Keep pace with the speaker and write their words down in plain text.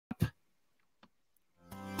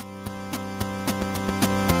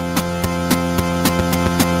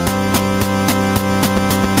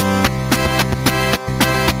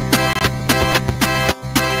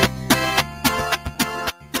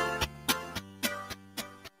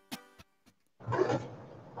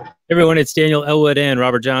Everyone, it's Daniel Elwood and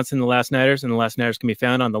Robert Johnson, The Last Nighters, and The Last Nighters can be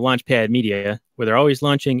found on the Launchpad Media, where they're always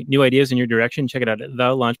launching new ideas in your direction. Check it out at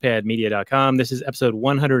thelaunchpadmedia.com. This is episode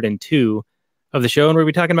 102 of the show, and we'll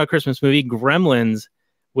be talking about Christmas movie Gremlins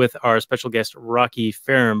with our special guest, Rocky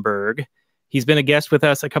Ferrenburg. He's been a guest with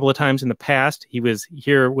us a couple of times in the past. He was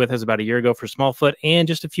here with us about a year ago for Smallfoot, and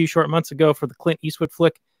just a few short months ago for the Clint Eastwood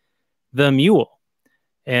flick, The Mule.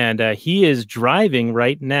 And he is driving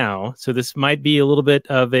right now, so this might be a little bit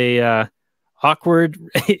of a awkward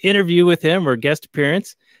interview with him or guest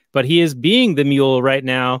appearance, but he is being the mule right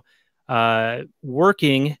now,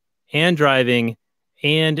 working and driving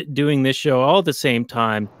and doing this show all at the same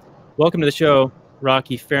time. Welcome to the show,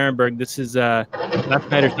 Rocky Ferrenburg. This is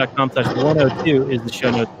lastnighters.com/102 is the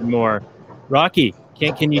show notes and more. Rocky,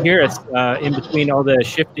 can you hear us in between all the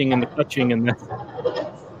shifting and the clutching and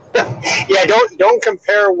the... Yeah, don't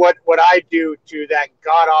compare what I do to that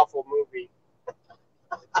god-awful movie.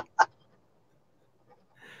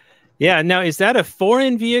 Yeah, now, is that a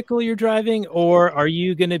foreign vehicle you're driving, or are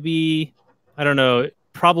you going to be, I don't know,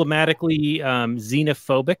 problematically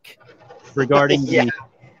xenophobic regarding the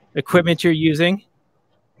equipment you're using?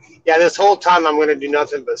 Yeah, this whole time I'm going to do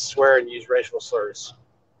nothing but swear and use racial slurs.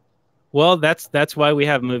 Well, that's why we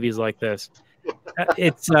have movies like this.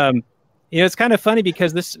 It's it's kind of funny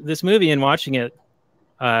because this movie, and watching it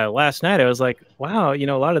last night, I was like, wow, a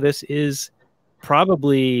lot of this is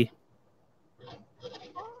probably,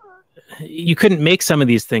 you couldn't make some of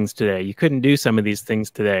these things today. You couldn't do some of these things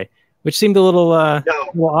today, which seemed a little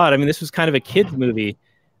odd. I mean, this was kind of a kid's movie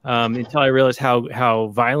until I realized how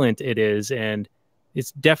violent it is, and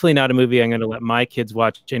it's definitely not a movie I'm going to let my kids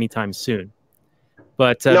watch anytime soon.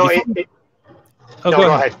 But go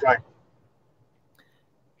ahead.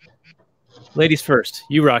 Ladies first.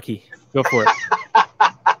 You, Rocky. Go for it.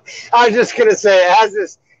 I was just gonna say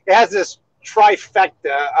it has this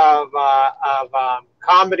trifecta of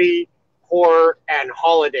comedy, horror, and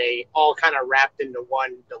holiday all kind of wrapped into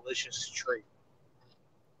one delicious treat.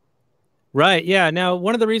 Right. Yeah. Now,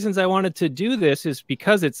 one of the reasons I wanted to do this is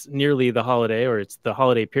because it's nearly the holiday, or it's the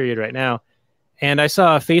holiday period right now. And I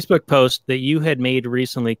saw a Facebook post that you had made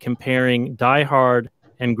recently comparing Die Hard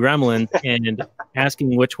and Gremlins and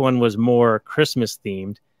asking which one was more Christmas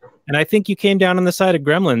themed. And I think you came down on the side of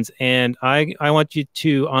Gremlins, and I want you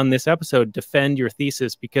to, on this episode, defend your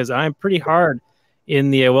thesis, because I'm pretty hard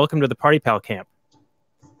in the Welcome to the Party Pal camp.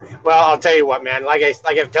 Well, I'll tell you what, man, like I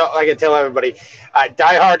tell everybody,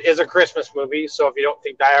 Die Hard is a Christmas movie. So if you don't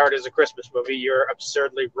think Die Hard is a Christmas movie, you're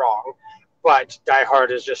absurdly wrong. But Die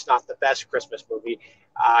Hard is just not the best Christmas movie.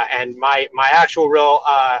 And my actual real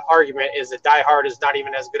argument is that Die Hard is not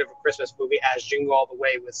even as good of a Christmas movie as Jingle All the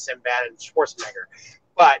Way with Sinbad and Schwarzenegger.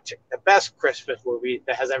 But the best Christmas movie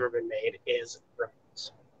that has ever been made is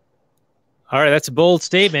Gremlins. All right, that's a bold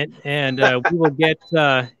statement, and we will get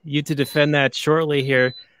you to defend that shortly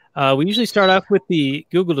here. We usually start off with the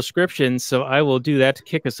Google description, so I will do that to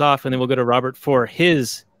kick us off, and then we'll go to Robert for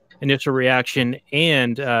his initial reaction,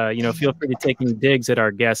 and feel free to take any digs at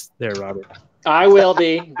our guests there, Robert. I will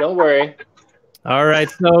be. Don't worry. All right.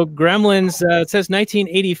 So Gremlins, it says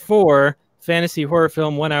 1984 fantasy horror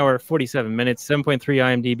film, 1 hour, 47 minutes, 7.3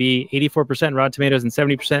 IMDb, 84% Rotten Tomatoes, and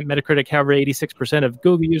 70% Metacritic. However, 86% of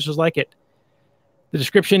Google users like it. The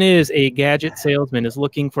description is: a gadget salesman is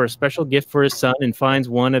looking for a special gift for his son and finds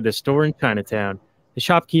one at a store in Chinatown. The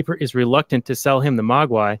shopkeeper is reluctant to sell him the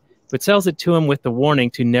mogwai, but sells it to him with the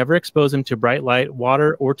warning to never expose him to bright light,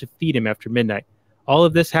 water, or to feed him after midnight. All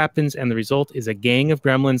of this happens, and the result is a gang of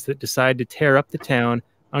gremlins that decide to tear up the town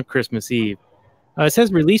on Christmas Eve. It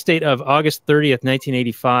says release date of August 30th,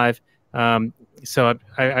 1985. So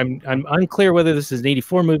I'm unclear whether this is an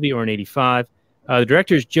 84 movie or an 85. The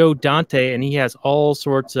director is Joe Dante, and he has all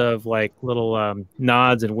sorts of like little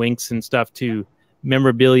nods and winks and stuff to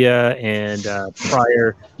memorabilia and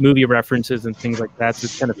prior movie references and things like that. So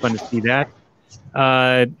it's kind of fun to see that.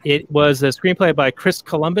 It was a screenplay by Chris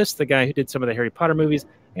Columbus, the guy who did some of the Harry Potter movies,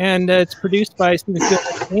 and it's produced by Steven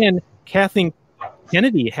Spielberg. And Kathleen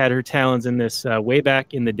Kennedy had her talents in this way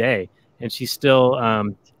back in the day, and she's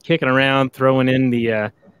still kicking around, throwing in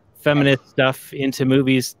the feminist stuff into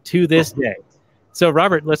movies to this day. So,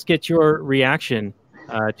 Robert, let's get your reaction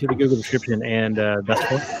to the Google description and best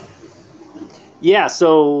quote. Yeah,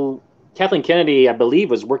 so Kathleen Kennedy, I believe,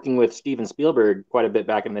 was working with Steven Spielberg quite a bit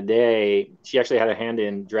back in the day. She actually had a hand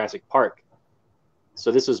in Jurassic Park.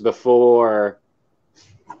 So this was before,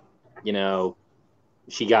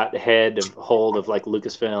 she got hold of like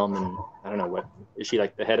Lucasfilm, and I don't know what, is she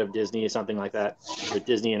like the head of Disney or something like that? Or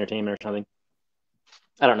Disney Entertainment or something?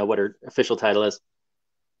 I don't know what her official title is.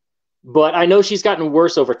 But I know she's gotten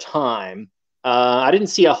worse over time. I didn't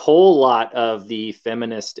see a whole lot of the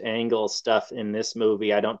feminist angle stuff in this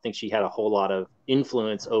movie. I don't think she had a whole lot of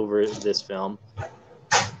influence over this film.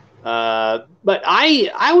 But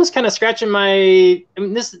I was kind of scratching my. I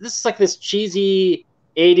mean, this is like this cheesy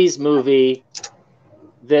 '80s movie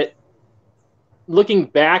that, looking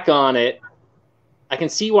back on it, I can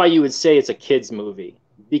see why you would say it's a kids movie,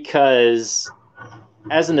 because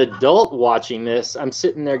as an adult watching this, I'm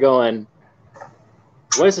sitting there going,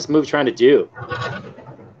 what is this movie trying to do?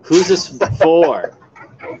 Who's this for?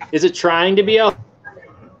 Is it trying to be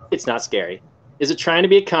it's not scary. Is it trying to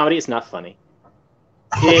be a comedy? It's not funny.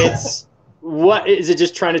 Is it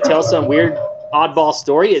just trying to tell some weird oddball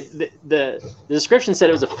story? The description said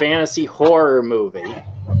it was a fantasy horror movie.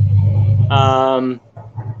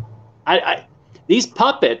 These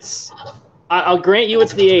puppets, I'll grant you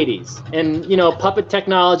it's the 80s, and puppet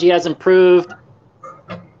technology has improved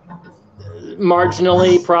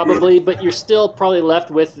marginally probably, but you're still probably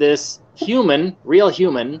left with this real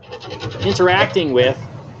human interacting with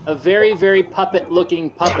a very, very puppet looking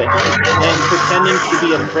puppet and pretending to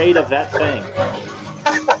be afraid of that thing.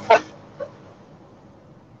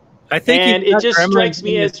 I think, and it just strikes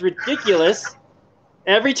me as ridiculous.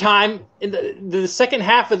 Every time, in the second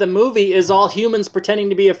half of the movie is all humans pretending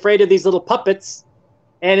to be afraid of these little puppets,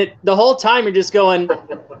 and the whole time you're just going,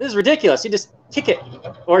 this is ridiculous. You just kick it,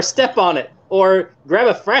 or step on it, or grab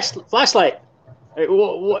a flashlight.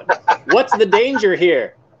 What's the danger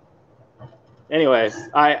here? Anyway,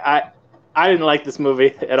 I didn't like this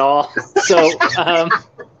movie at all. So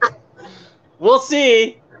we'll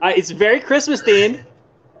see. It's very Christmas themed.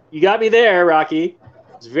 You got me there, Rocky.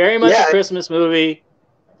 It's very much a Christmas movie.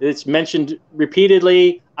 It's mentioned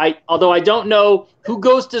repeatedly. Although I don't know who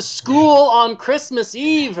goes to school on Christmas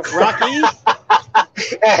Eve, Rocky.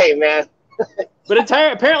 Hey, man. But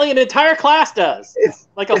apparently an entire class does.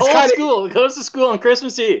 Like a whole school goes to school on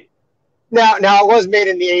Christmas Eve. Now it was made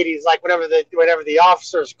in the 80s, like whenever the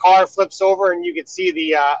officer's car flips over and you could see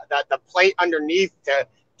the plate underneath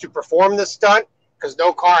to perform the stunt, because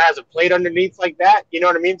no car has a plate underneath like that. You know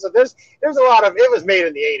what I mean? So there's a lot of, it was made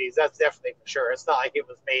in the 80s. That's definitely for sure. It's not like it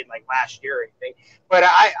was made like last year or anything. But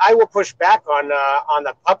I will push back on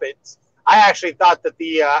the puppets. I actually thought that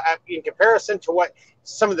in comparison to what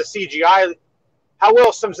some of the CGI, how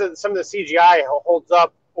well some of the CGI holds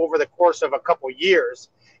up over the course of a couple years.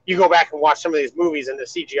 You go back and watch some of these movies and the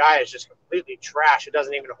CGI is just completely trash. It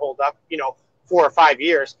doesn't even hold up, 4 or 5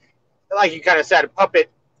 years. Like you kind of said, puppet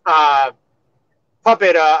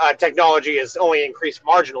technology has only increased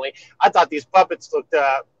marginally. I thought these puppets looked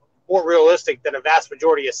more realistic than a vast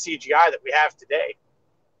majority of CGI that we have today.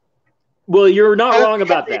 Well, you're not wrong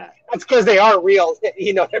about that. That's because they are real.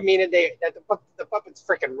 You know what I mean? And the puppet's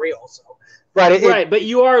freaking real. So, but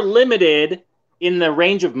you are limited in the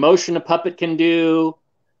range of motion a puppet can do.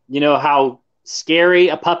 How scary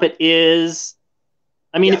a puppet is.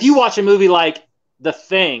 I mean, if you watch a movie like The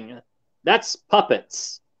Thing, that's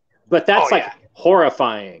puppets, but that's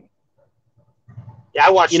horrifying. Yeah,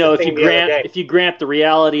 I watched The Thing the other day. If you grant the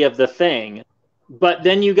reality of The Thing, but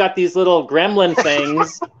then you got these little gremlin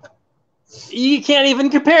things. You can't even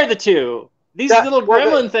compare the two. These little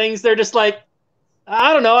gremlin things, they're just like,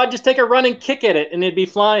 I don't know, I'd just take a run and kick at it and it'd be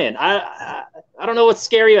flying. I don't know what's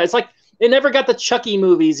scary. It's like, they never got the Chucky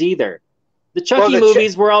movies either. The Chucky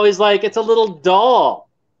movies were always like, it's a little doll.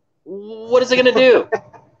 What is it going to do?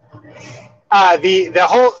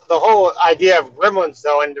 The whole idea of Gremlins,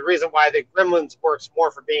 though, and the reason why the Gremlins works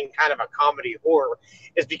more for being kind of a comedy horror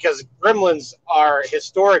is because Gremlins are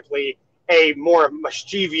historically a more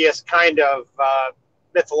mischievous kind of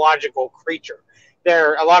mythological creature.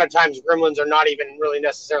 A lot of times Gremlins are not even really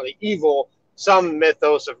necessarily evil. Some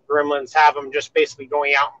mythos of Gremlins have them just basically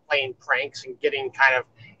going out and playing pranks and getting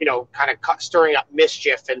stirring up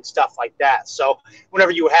mischief and stuff like that. So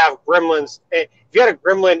whenever you have Gremlins, if you had a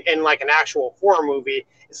Gremlin in like an actual horror movie,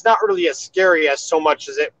 it's not really as scary as so much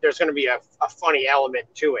as there's going to be a funny element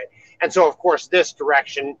to it. And so, of course, this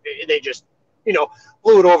direction, they just,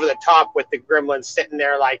 blew it over the top with the Gremlins sitting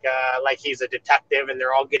there like he's a detective and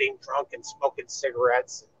they're all getting drunk and smoking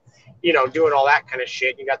cigarettes, doing all that kind of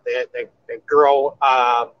shit. You got the girl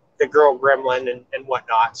Gremlin and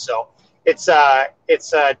whatnot. So it's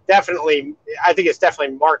definitely, I think it's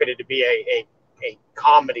definitely marketed to be a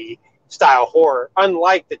comedy style horror,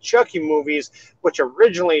 unlike the Chucky movies, which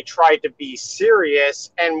originally tried to be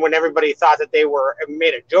serious. And when everybody thought that they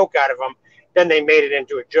made a joke out of them, then they made it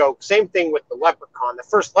into a joke. Same thing with the Leprechaun. The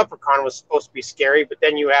first Leprechaun was supposed to be scary, but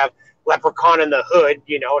then you have Leprechaun in the Hood, and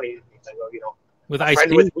he's like, with a Ice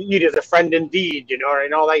friend with weed is a friend indeed,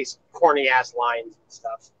 and all these corny ass lines and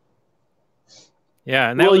stuff.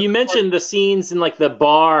 Yeah, and well, you mentioned the scenes in like the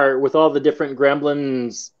bar with all the different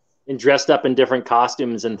gremlins and dressed up in different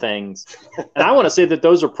costumes and things. And I want to say that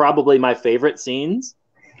those are probably my favorite scenes.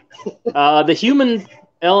 The human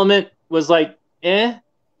element was like,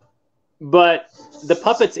 but the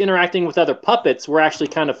puppets interacting with other puppets were actually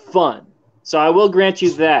kind of fun. So I will grant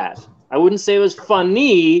you that. I wouldn't say it was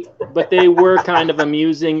funny, but they were kind of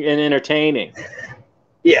amusing and entertaining.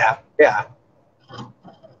 Yeah, yeah.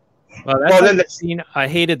 Well, that's then the scene I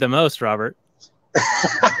hated the most, Robert.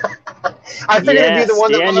 I figured it'd be the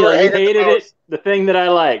one Daniel, that you hated it. The thing that I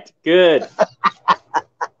liked. Good.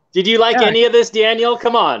 Did you like any of this, Daniel?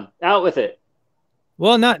 Come on, out with it.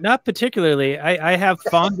 Well, not particularly. I have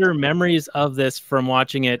fonder memories of this from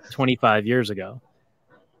watching it 25 years ago.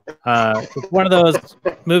 It's one of those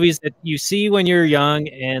movies that you see when you're young,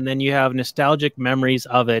 and then you have nostalgic memories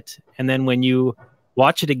of it. And then when you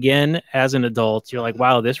watch it again as an adult, you're like,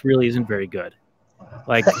 wow, this really isn't very good.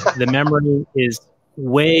 Like, the memory is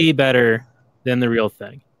way better than the real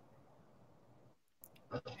thing.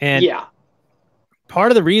 And yeah,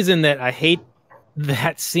 part of the reason that I hate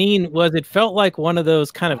that scene was it felt like one of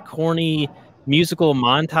those kind of corny musical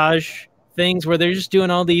montage things where they're just doing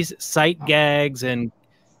all these sight gags and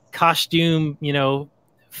costume, you know,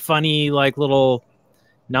 funny like little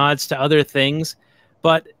nods to other things.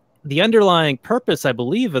 But the underlying purpose, I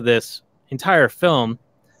believe, of this entire film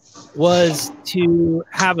was to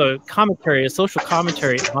have a commentary, a social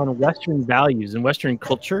commentary on Western values and Western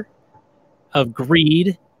culture of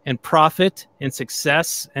greed and profit and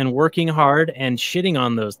success and working hard and shitting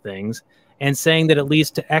on those things and saying that it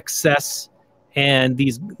leads to excess. And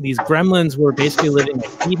these gremlins were basically living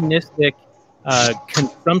a hedonistic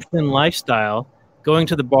consumption lifestyle, going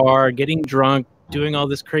to the bar, getting drunk, doing all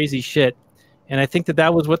this crazy shit. And I think that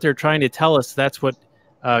that was what they're trying to tell us. That's what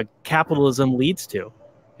capitalism leads to.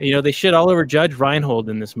 You know, they shit all over Judge Reinhold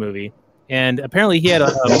in this movie. And apparently he had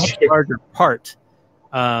a much larger part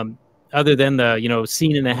other than the, you know,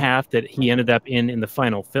 scene and a half that he ended up in the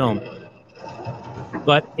final film.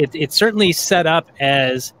 But it's certainly set up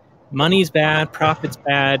as money's bad, profit's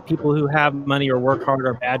bad, people who have money or work hard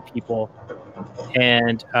are bad people.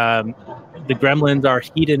 And the gremlins are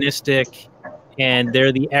hedonistic, and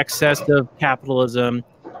they're the excess of capitalism,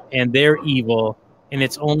 and they're evil. And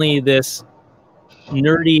it's only this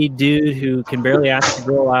nerdy dude who can barely ask a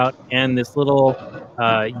girl out, and this little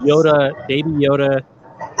baby Yoda,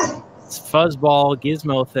 fuzzball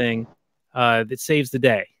gizmo thing that saves the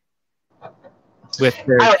day with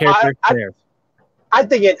their character there. I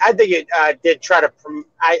think it did try to.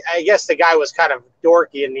 I guess the guy was kind of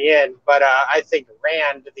dorky in the end, but I think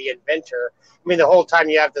Rand, the inventor. I mean, the whole time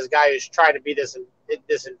you have this guy who's trying to be this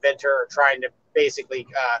inventor, or trying to basically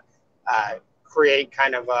create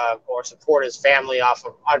kind of or support his family off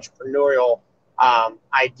of entrepreneurial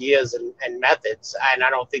ideas and methods. And I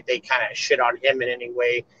don't think they kind of shit on him in any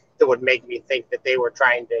way that would make me think that they were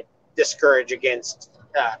trying to discourage against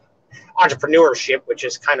entrepreneurship, which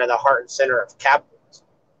is kind of the heart and center of capitalism.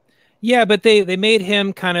 Yeah, but they made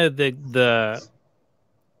him kind of the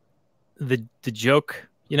joke,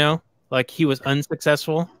 you know, like he was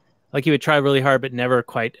unsuccessful, like he would try really hard but never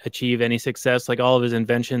quite achieve any success. Like all of his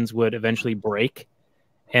inventions would eventually break,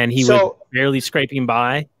 and he was barely scraping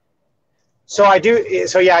by. So I do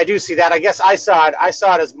see that. I guess I saw it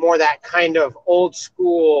as more that kind of old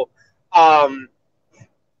school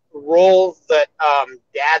role that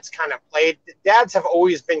dads kind of played. Dads have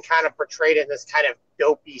always been kind of portrayed in this kind of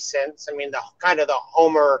dopey sense. I mean, the kind of the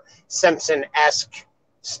Homer Simpson-esque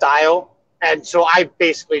style. And so I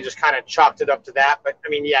basically just kind of chalked it up to that. But I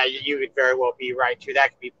mean, yeah, you could very well be right too. That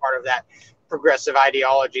could be part of that progressive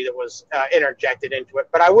ideology that was interjected into it.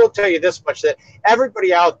 But I will tell you this much, that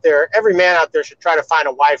everybody out there, every man out there should try to find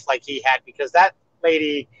a wife like he had, because that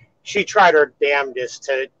lady, she tried her damnedest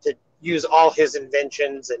to use all his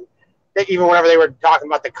inventions. And even whenever they were talking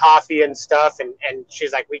about the coffee and stuff, and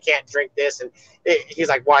she's like, we can't drink this. And he's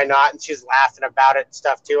like, why not? And she's laughing about it and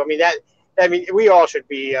stuff too. I mean, we all should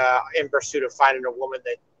be in pursuit of finding a woman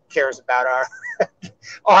that cares about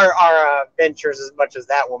our ventures as much as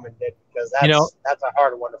that woman did, because that's a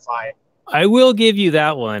hard one to find. I will give you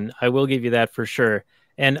that one. I will give you that for sure.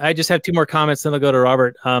 And I just have two more comments, then I'll go to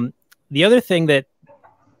Robert. The other thing that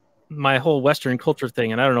my whole Western culture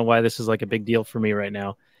thing, and I don't know why this is like a big deal for me right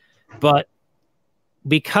now, but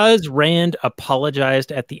because Rand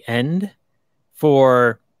apologized at the end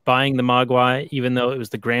for buying the Mogwai, even though it was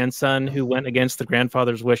the grandson who went against the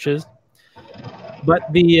grandfather's wishes.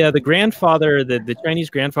 But the grandfather, the Chinese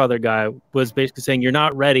grandfather guy, was basically saying, you're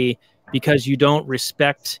not ready because you don't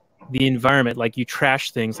respect the environment, like you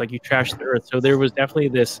trash things, like you trash the earth. So there was definitely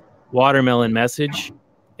this watermelon message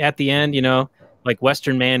at the end, you know, like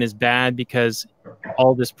Western man is bad because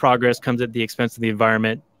all this progress comes at the expense of the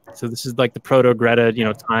environment. So this is like the proto Greta, you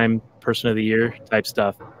know, Time Person of the Year type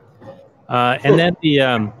stuff. And then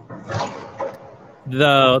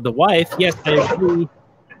the wife, yes, I agree.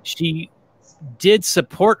 She did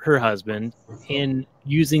support her husband in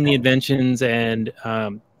using the inventions and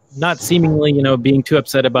not seemingly, you know, being too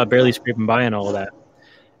upset about barely scraping by and all of that.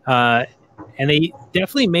 And they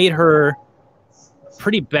definitely made her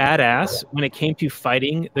pretty badass when it came to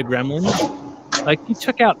fighting the Gremlins. Like, he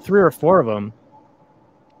took out 3 or 4 of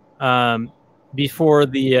them before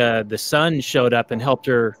the son showed up and helped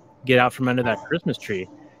her get out from under that Christmas tree.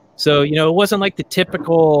 So, you know, it wasn't like the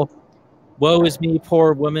typical, woe is me,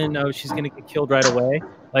 poor woman, oh, she's going to get killed right away.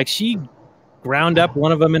 Like, she ground up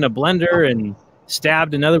one of them in a blender and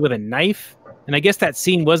stabbed another with a knife. And I guess that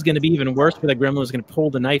scene was going to be even worse, where the gremlin was going to pull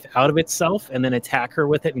the knife out of itself and then attack her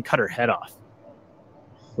with it and cut her head off.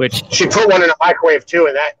 Which she put one in a microwave too,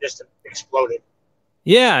 and that just exploded.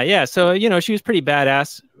 Yeah, yeah. So, you know, she was pretty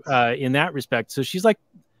badass in that respect. So she's like,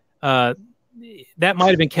 that might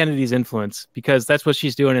have been Kennedy's influence, because that's what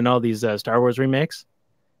she's doing in all these Star Wars remakes.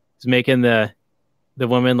 Is making the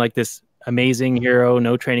woman like this amazing hero,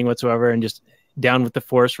 no training whatsoever, and just down with the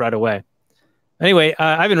Force right away. Anyway,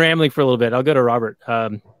 I've been rambling for a little bit. I'll go to Robert.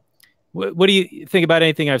 What do you think about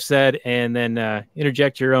anything I've said, and then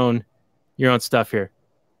interject your own stuff here?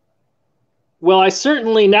 Well, I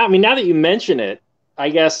certainly now that you mention it, I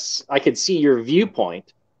guess I could see your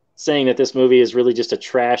viewpoint, saying that this movie is really just a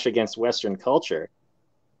trash against Western culture.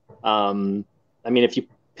 I mean, if you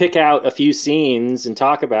pick out a few scenes and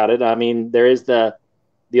talk about it, I mean, there is the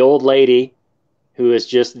old lady who is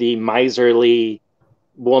just the miserly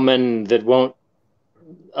woman that won't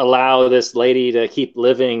allow this lady to keep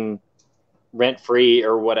living rent-free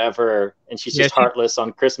or whatever, and she's just heartless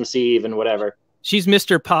on Christmas Eve and whatever. She's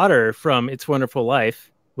Mr. Potter from It's Wonderful Life,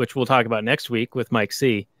 which we'll talk about next week with Mike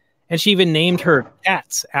C. And she even named her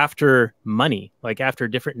cats after money, like after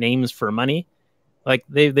different names for money. Like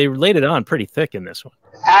they laid it on pretty thick in this one.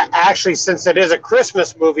 Actually, since it is a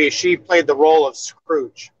Christmas movie, she played the role of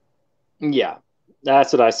Scrooge. Yeah,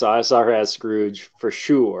 that's what I saw. I saw her as Scrooge for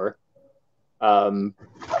sure. I mean,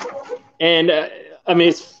 I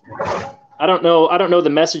don't know the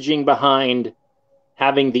messaging behind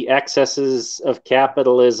having the excesses of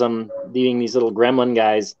capitalism, leaving these little gremlin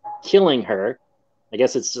guys killing her. I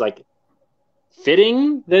guess it's like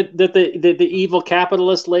fitting that the evil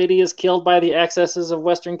capitalist lady is killed by the excesses of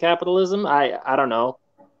Western capitalism. I don't know.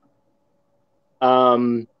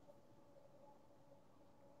 And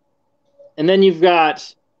then you've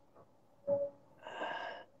got,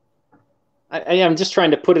 I'm just trying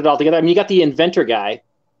to put it all together. I mean, you got the inventor guy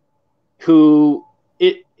who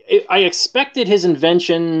I expected his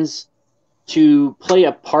inventions to play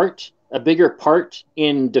a bigger part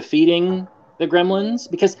in defeating the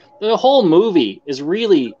Gremlins, because the whole movie is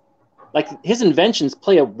really like his inventions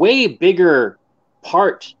play a way bigger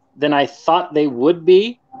part than I thought they would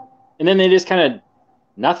be. And then they just kind of,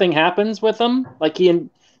 nothing happens with them. Like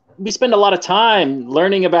we spend a lot of time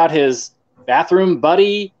learning about his bathroom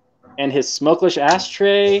buddy and his smokeless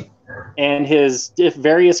ashtray and his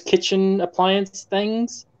various kitchen appliance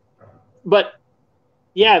things. But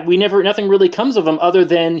yeah, nothing really comes of him other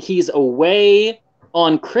than he's away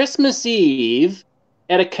on Christmas Eve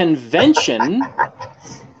at a convention.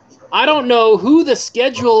 I don't know who the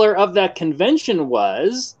scheduler of that convention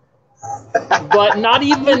was, but not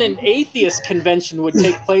even an atheist convention would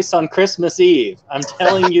take place on Christmas Eve. I'm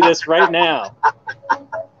telling you this right now.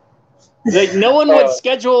 Like, no one would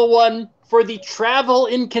schedule one for the travel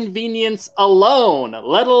inconvenience alone,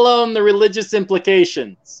 let alone the religious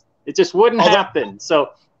implications. It just wouldn't happen.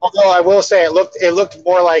 So, although I will say it looked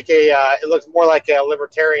more like a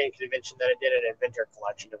libertarian convention than it did an inventor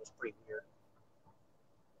collection. It was pretty weird.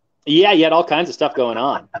 Yeah, you had all kinds of stuff going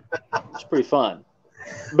on. It's pretty fun.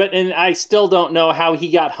 And I still don't know how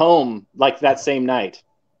he got home like that same night.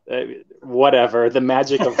 Whatever, the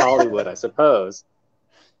magic of Hollywood, I suppose.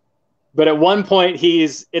 But at one point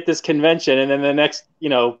he's at this convention, and then the next,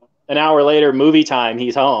 an hour later, movie time,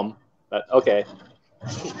 he's home. But okay.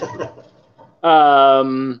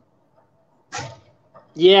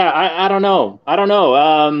 Yeah, I don't know.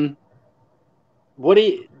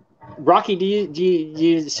 Rocky, do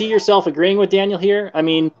you see yourself agreeing with Daniel here? I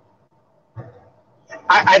mean,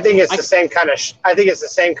 I think it's the same kind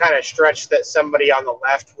of stretch that somebody on the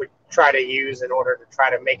left would try to use in order to try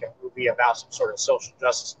to make a movie about some sort of social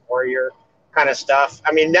justice warrior kind of stuff.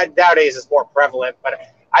 I mean, that nowadays is more prevalent, but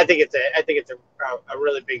I think it's a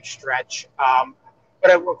really big stretch. But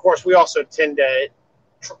of course, we also tend to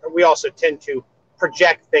tend to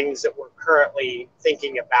project things that we're currently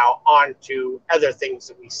thinking about onto other things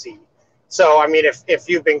that we see. So, I mean, if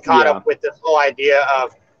you've been caught up with this whole idea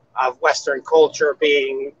of Western culture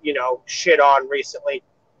being, shit on recently,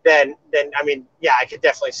 then I mean, yeah, I could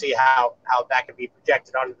definitely see how that could be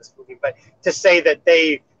projected onto this movie. But to say that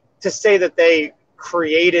they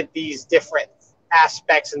created these different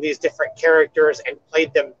aspects and these different characters and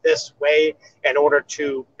played them this way in order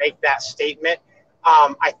to make that statement,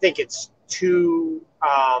 I think it's too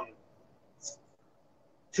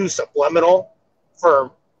subliminal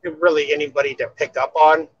for really anybody to pick up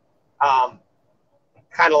on.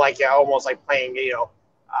 Kind of like almost like playing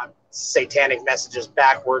satanic messages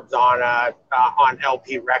backwards on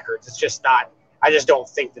LP records. It's just not. I just don't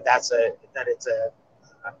think that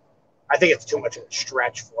I think it's too much of a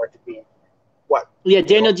stretch for it to be what. Yeah,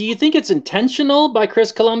 Daniel, do you think it's intentional by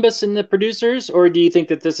Chris Columbus and the producers, or do you think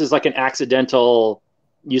that this is like an accidental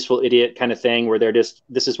useful idiot kind of thing where this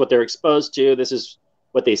is what they're exposed to, this is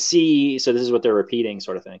what they see, so this is what they're repeating,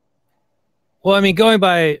 sort of thing? Well, I mean, going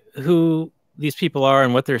by who these people are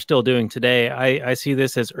and what they're still doing today, I see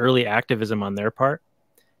this as early activism on their part.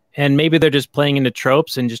 And maybe they're just playing into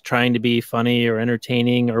tropes and just trying to be funny or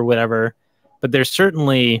entertaining or whatever. But they're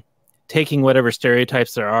certainly taking whatever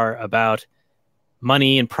stereotypes there are about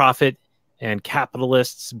money and profit and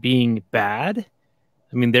capitalists being bad.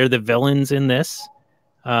 I mean, they're the villains in this.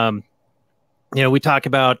 We talk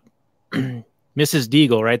about Mrs.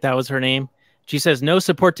 Deagle, right? That was her name. She says no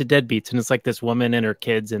support to deadbeats, and it's like this woman and her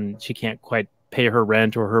kids, and she can't quite pay her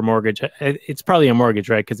rent or her mortgage. It's probably a mortgage,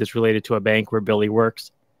 right? Because it's related to a bank where Billy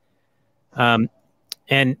works. And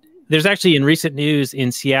there's actually, in recent news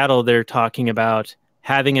in Seattle, they're talking about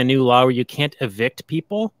having a new law where you can't evict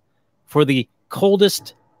people for the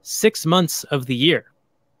coldest 6 months of the year.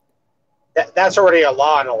 That's already a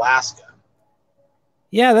law in Alaska.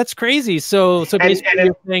 Yeah, that's crazy. So basically,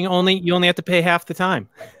 you're saying you only have to pay half the time.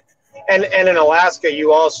 And in Alaska,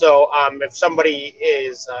 you also, if somebody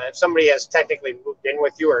has technically moved in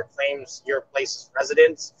with you or claims your place as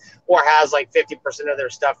residence or has like 50% of their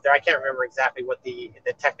stuff there, I can't remember exactly what the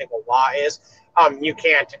technical law is. You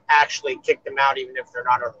can't actually kick them out even if they're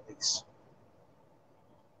not on the lease.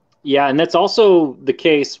 Yeah, and that's also the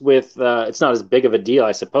case with, it's not as big of a deal,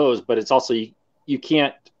 I suppose, but it's also, you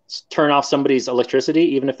can't turn off somebody's electricity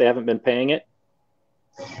even if they haven't been paying it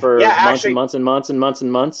for months and months and months and months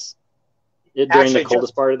and months. During the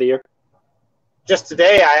coldest part of the year. Just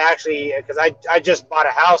today, because I just bought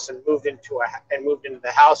a house and moved into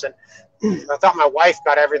the house, and I thought my wife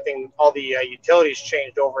got all the utilities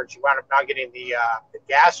changed over, and she wound up not getting the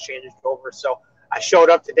gas changed over. So I showed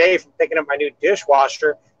up today from picking up my new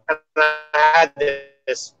dishwasher, and I had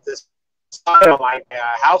this sign on my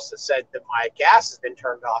house that said that my gas has been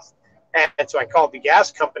turned off, and so I called the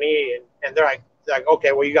gas company, and they're like,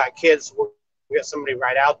 okay, well, you got kids, we got somebody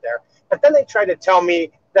right out there. But then they tried to tell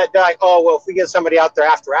me that they're like, oh, well, if we get somebody out there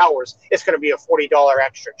after hours, it's going to be a $40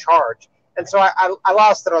 extra charge. And so I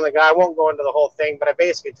lost it on the guy. I won't go into the whole thing, but I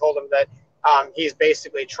basically told him that he's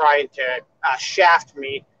basically trying to shaft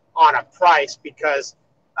me on a price because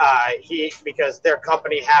their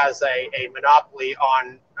company has a monopoly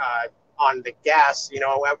on the gas.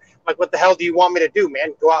 Like, what the hell do you want me to do,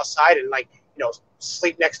 man? Go outside and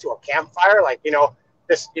sleep next to a campfire?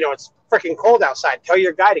 It's freaking cold outside. Tell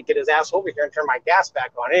your guy to get his ass over here and turn my gas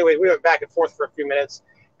back on. Anyway, we went back and forth for a few minutes,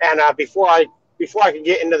 and before I could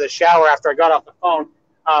get into the shower after I got off the phone,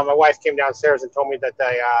 my wife came downstairs and told me that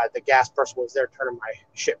the gas person was there turning my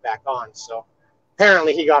shit back on. So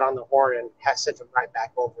apparently he got on the horn and sent him right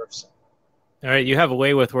back over. So. All right, you have a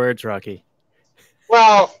way with words, Rocky.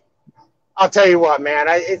 Well, I'll tell you what, man.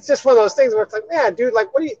 It's just one of those things where it's like, man, dude,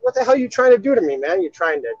 like, what the hell are you trying to do to me, man? You're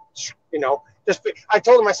trying to, I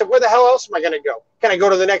told him, I said, where the hell else am I going to go? Can I go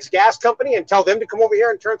to the next gas company and tell them to come over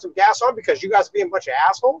here and turn some gas on because you guys are being a bunch of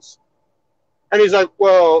assholes? And he's like,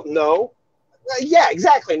 well, no. Yeah,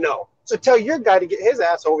 exactly, no. So tell your guy to get his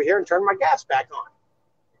ass over here and turn my gas back on.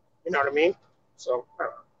 You know what I mean? So, I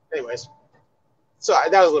don't know. Anyways. So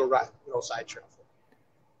that was a little sidetrack.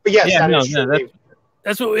 But yes,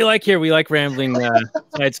 that's what we like here. We like rambling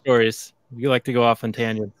side stories. We like to go off on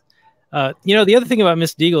tangents. The other thing about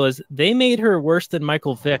Miss Deagle is they made her worse than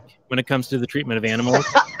Michael Vick when it comes to the treatment of animals.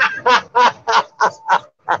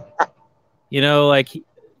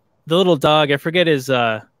 The little dog, I forget his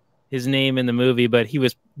name in the movie, but he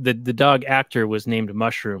was the dog actor was named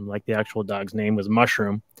Mushroom, like the actual dog's name was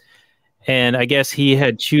Mushroom. And I guess he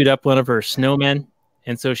had chewed up one of her snowmen.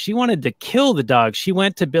 And so she wanted to kill the dog. She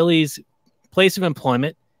went to Billy's place of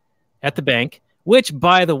employment at the bank, which,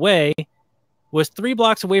 by the way, was 3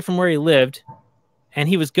 blocks away from where he lived. and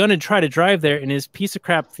he was going to try to drive there in his piece of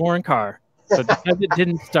crap foreign car, but because it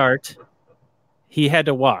didn't start, he had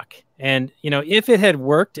to walk. And, you know, if it had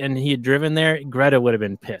worked and he had driven there, Greta would have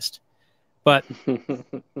been pissed. But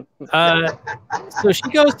so she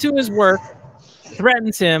goes to his work,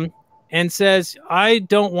 threatens him, and says, I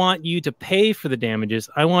don't want you to pay for the damages.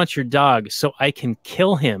 I want your dog so I can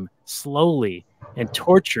kill him slowly and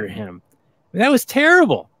torture him. And that was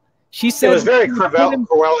terrible. She said it was very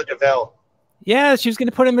Cruella de Vil. Yeah, she was going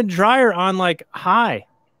to put him in dryer on like high.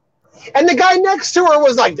 And the guy next to her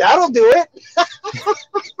was like, that'll do it.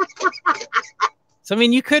 So, I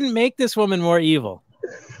mean, you couldn't make this woman more evil.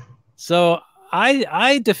 So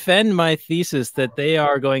I defend my thesis that they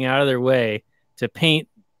are going out of their way to paint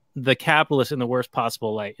the capitalist in the worst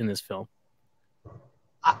possible light in this film.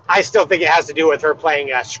 I still think it has to do with her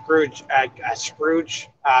playing a Scrooge, kind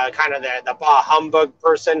of the bah humbug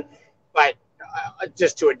person, but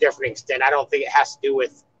just to a different extent. I don't think it has to do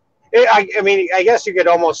with. I mean, I guess you could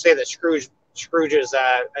almost say that Scrooge is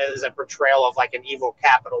a portrayal of like an evil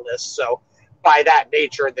capitalist. So by that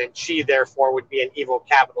nature, then she therefore would be an evil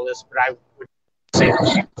capitalist. But I would say that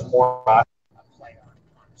she was more a player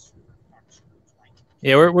on Scrooge.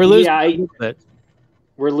 Yeah, we're losing. Yeah,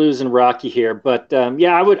 we're losing Rocky here, but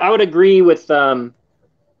yeah, I would agree with Daniel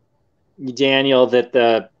that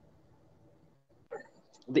the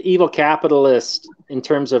evil capitalist in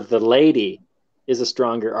terms of the lady is a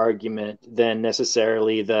stronger argument than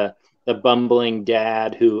necessarily the bumbling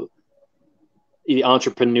dad the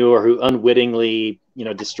entrepreneur who unwittingly, you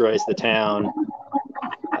know, destroys the town.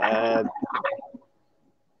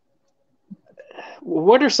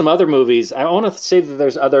 What are some other movies? I want to say that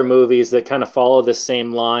there's other movies that kind of follow the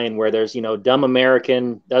same line where there's, you know, dumb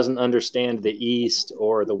American doesn't understand the East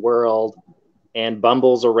or the world and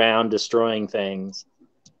bumbles around destroying things.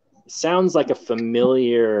 Sounds like a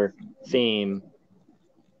familiar theme,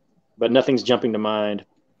 but nothing's jumping to mind.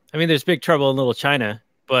 I mean, there's Big Trouble in Little China,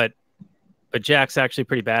 but Jack's actually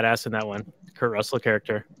pretty badass in that one. Kurt Russell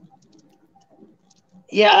character.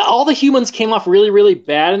 Yeah, all the humans came off really, really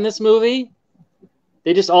bad in this movie.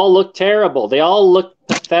 They just all look terrible. They all look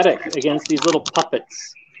pathetic against these little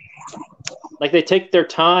puppets. Like they take their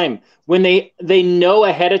time. When they know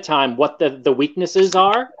ahead of time what the weaknesses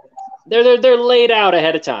are, they're laid out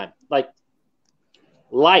ahead of time. Like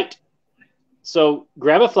light. So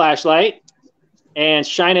grab a flashlight and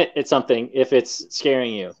shine it at something if it's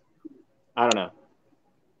scaring you. I don't know.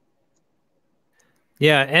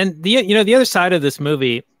 Yeah, and the other side of this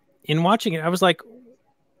movie, in watching it, I was like,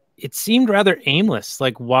 it seemed rather aimless.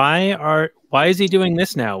 Like, why is he doing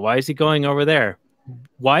this now? Why is he going over there?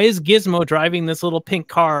 Why is Gizmo driving this little pink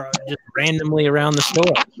car just randomly around the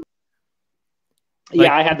store?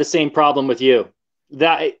 Yeah, I had the same problem with you.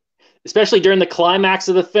 That, especially during the climax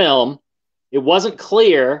of the film, it wasn't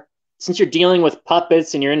clear, since you're dealing with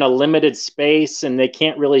puppets and you're in a limited space and they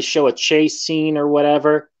can't really show a chase scene or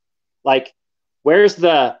whatever. Like, where's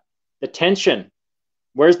the tension?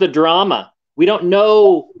 Where's the drama? We don't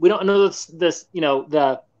know this, you know,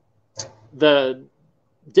 the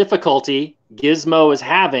difficulty Gizmo is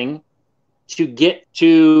having to get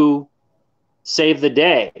to save the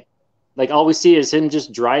day. Like, all we see is him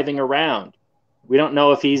just driving around. We don't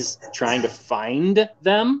know if he's trying to find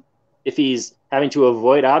them, if he's having to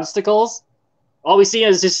avoid obstacles. All we see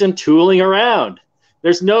is just him tooling around.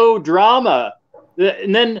 There's no drama.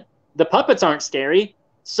 And then the puppets aren't scary.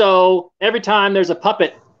 So every time there's a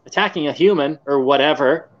puppet attacking a human or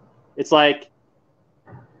whatever, it's like,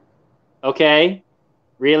 okay,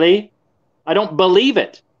 really? I don't believe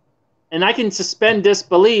it. And I can suspend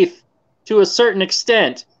disbelief to a certain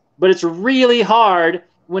extent, but it's really hard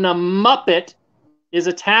when a Muppet is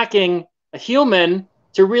attacking a human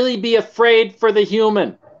to really be afraid for the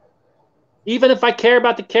human. Even if I care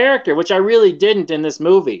about the character, which I really didn't in this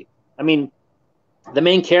movie. I mean, the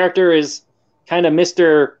main character is kind of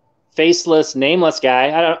Mr. Faceless, nameless guy.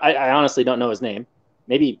 I honestly don't know his name.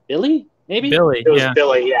 Maybe Billy? Maybe? Billy. It was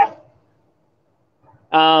Billy, yeah.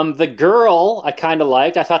 The girl I kind of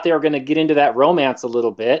liked. I thought they were going to get into that romance a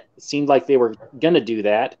little bit. It seemed like they were going to do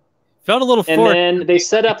that. Felt a little forced. And then they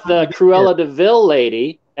set up the Cruella de Vil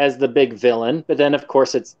lady as the big villain, but then, of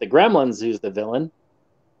course, it's the Gremlins who's the villain.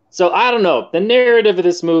 So, I don't know. The narrative of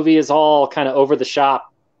this movie is all kind of over the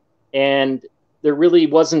shop, and there really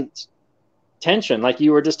wasn't tension, like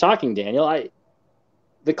you were just talking, Daniel.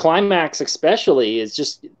 The climax especially is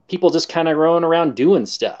just people just kind of rolling around doing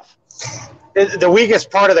stuff. The weakest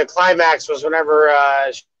part of the climax was whenever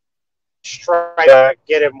she tried to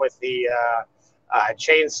get him with the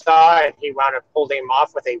chainsaw, and he wound up holding him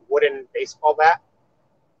off with a wooden baseball bat.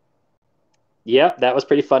 Yep, that was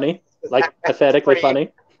pretty funny. like pathetically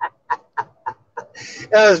funny.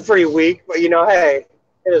 That was pretty weak, but hey,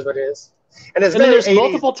 it is what it is. And then there's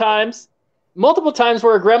 80s. multiple times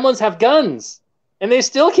where gremlins have guns and they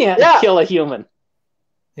still can't kill a human.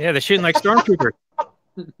 Yeah, they're shooting like stormtroopers.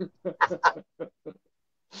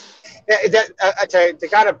 I tell you, to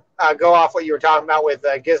kind of go off what you were talking about with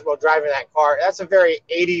Gizmo driving that car, that's a very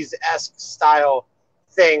 80s-esque style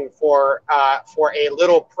thing for a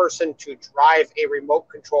little person to drive a remote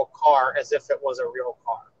control car as if it was a real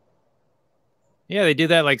car. Yeah, they do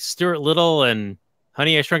that like Stuart Little and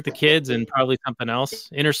Honey, I Shrunk the Kids and probably something else.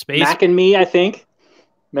 Inner Space. Mac and Me, I think.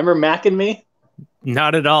 Remember Mac and Me?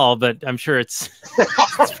 Not at all, but I'm sure it's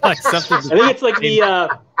like something. I think it's like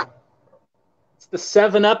the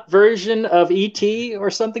 7-Up version of E.T.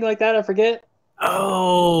 or something like that. I forget.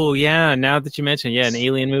 Oh, yeah. Now that you mention, an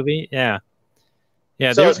alien movie. Yeah.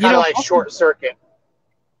 Yeah. So it's kind of like Short Circuit.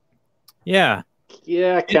 Yeah.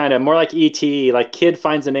 Yeah, kind of. More like E.T. Like kid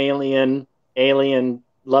finds an alien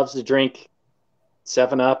loves to drink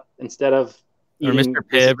 7-Up instead of eating Mr.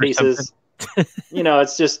 Pibb pieces.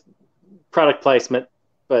 It's just product placement,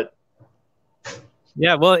 but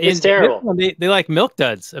yeah, well, it's terrible. They like Milk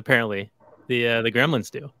Duds, apparently. The Gremlins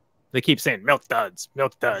do. They keep saying Milk Duds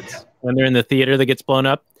when they're in the theater that gets blown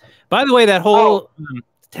up. By the way, that whole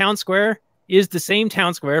town square is the same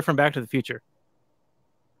town square from Back to the Future.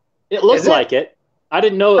 It looks like it. I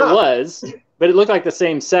didn't know it was, but it looked like the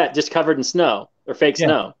same set, just covered in snow or fake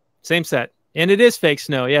snow. Same set. And it is fake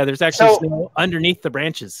snow. Yeah, there's actually snow underneath the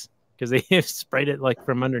branches because they have sprayed it like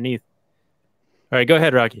from underneath. All right, go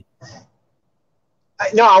ahead, Rocky.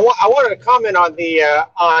 No, I wanted to comment on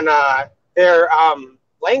their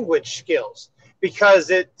language skills, because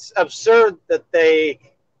it's absurd that they're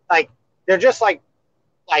just like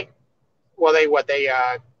they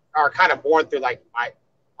are kind of born through like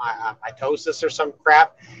mitosis or some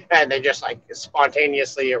crap, and they just like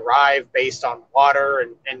spontaneously arrive based on water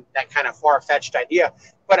and that kind of far-fetched idea.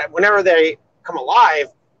 But whenever they come alive,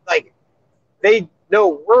 like they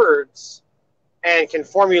know words and can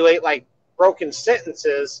formulate like broken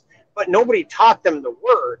sentences, but nobody taught them the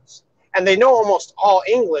words. And they know almost all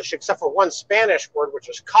English except for one Spanish word, which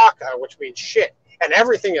is caca, which means shit. And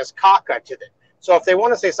everything is caca to them. So if they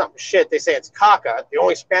want to say something shit, they say it's caca, the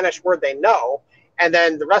only Spanish word they know. And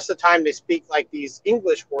then the rest of the time they speak like these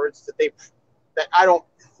English words that I don't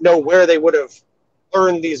know where they would have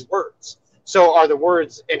learned these words. So are the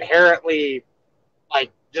words inherently like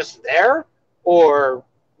just there, or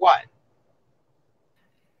what?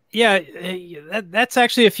 Yeah, that's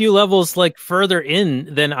actually a few levels like further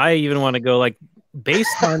in than I even want to go. Like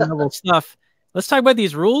baseline level stuff. Let's talk about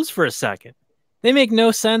these rules for a second. They make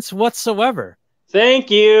no sense whatsoever.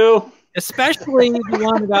 Thank you. Especially the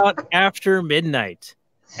one about after midnight.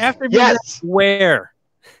 After midnight, where?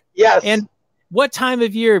 Yes. And what time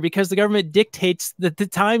of year? Because the government dictates that the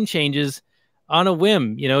time changes on a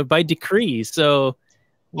whim, by decree. So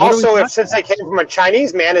also, since they came from a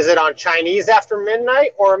Chinese man, is it on Chinese after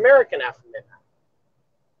midnight or American after midnight?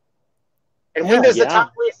 And when does the time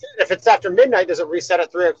reset? If it's after midnight, does it reset at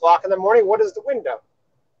 3 o'clock in the morning? What is the window?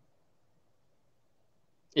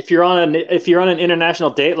 If you're on an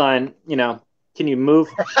international dateline, can you move?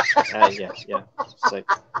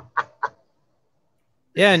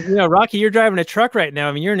 Yeah, and Rocky, you're driving a truck right now.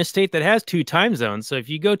 I mean, you're in a state that has 2 time zones. So if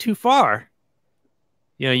you go too far,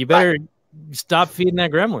 you better stop feeding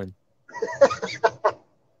that gremlin.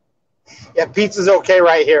 Yeah, pizza's okay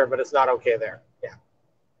right here, but it's not okay there. Yeah.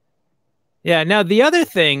 Yeah. Now the other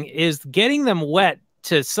thing is getting them wet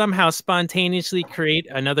to somehow spontaneously create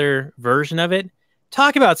another version of it.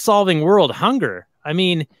 Talk about solving world hunger. I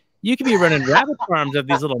mean, you could be running rabbit farms of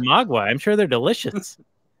these little mogwai. I'm sure they're delicious.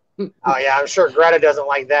 Oh yeah, I'm sure Greta doesn't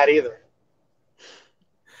like that either.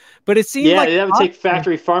 But it seems like that would take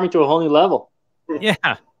factory farming to a whole new level. Yeah.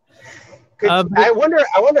 I wonder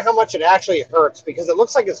how much it actually hurts, because it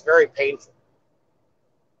looks like it's very painful.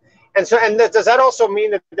 And so, does that also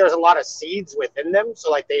mean that there's a lot of seeds within them? So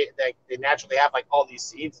like they naturally have like all these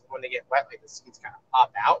seeds, and when they get wet, like the seeds kind of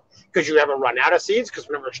pop out. Because you ever run out of seeds? Because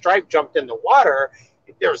whenever Stripe jumped in the water,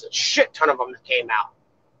 there was a shit ton of them that came out.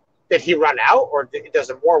 Did he run out, or does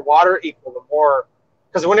the more water equal the more?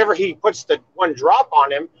 Because whenever he puts the one drop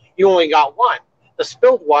on him, you only got one. The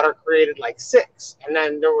spilled water created like 6, and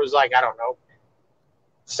then there was like, I don't know,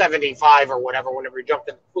 75 or whatever whenever he jumped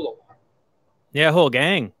in the pool of water. Yeah, whole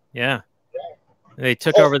gang. Yeah. They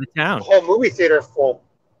took over the town. The whole movie theater full.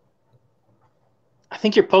 I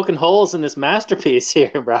think you're poking holes in this masterpiece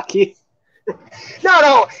here, Rocky.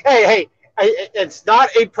 No. Hey, it's not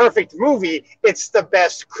a perfect movie. It's the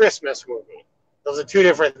best Christmas movie. Those are 2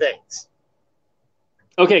 different things.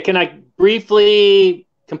 Okay, can I briefly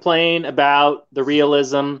complain about the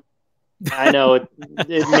realism? I know it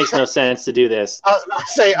makes no sense to do this. I'll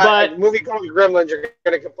say, but a movie called Gremlins, you're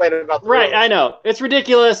going to complain about the right, realism. I know. It's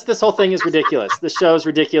ridiculous. This whole thing is ridiculous. The show's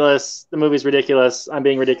ridiculous. The movie's ridiculous. I'm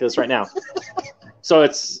being ridiculous right now. So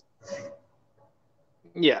it's,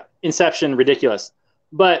 yeah, Inception, ridiculous.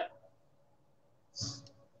 But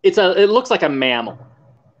it looks like a mammal.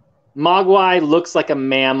 Mogwai looks like a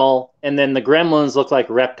mammal, and then the Gremlins look like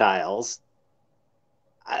reptiles.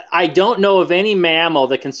 I don't know of any mammal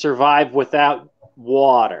that can survive without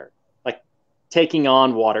water, like taking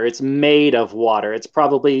on water. It's made of water. It's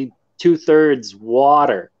probably 2/3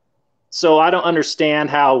 water. So I don't understand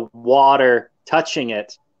how water touching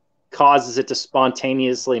it causes it to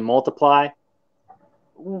spontaneously multiply.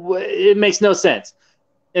 It makes no sense.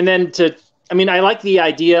 And then I like the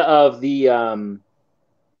idea of the,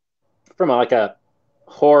 from like a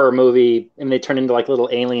horror movie, and they turn into like little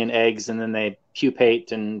alien eggs, and then they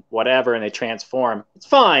pupate and whatever, and they transform. It's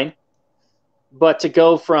fine. But to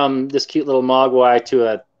go from this cute little mogwai to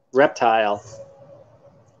a reptile,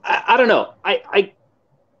 I don't know.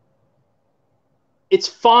 It's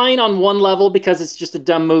fine on one level because it's just a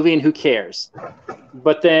dumb movie and who cares.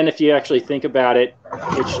 But then if you actually think about it,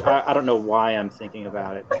 which I don't know why I'm thinking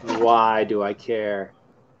about it. Why do I care?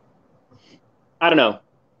 I don't know.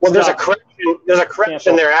 Well, there's a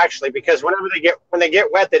correction there actually, because when they get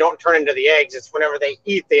wet, they don't turn into the eggs. It's whenever they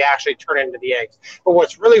eat, they actually turn into the eggs. But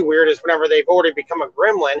what's really weird is whenever they've already become a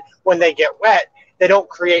gremlin, when they get wet, they don't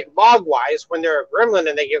create mogwais. When they're a gremlin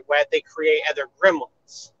and they get wet, they create other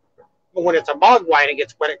gremlins. But when it's a mogwai and it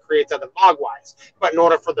gets wet, it creates other mogwais. But in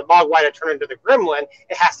order for the mogwai to turn into the gremlin,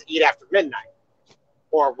 it has to eat after midnight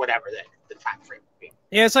or whatever the time frame would be.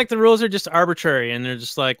 Yeah, it's like the rules are just arbitrary, and they're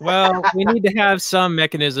just like, well, we need to have some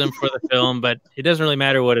mechanism for the film, but it doesn't really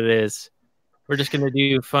matter what it is. We're just going to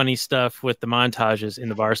do funny stuff with the montages in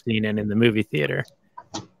the bar scene and in the movie theater.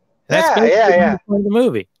 That's the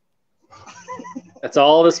movie. That's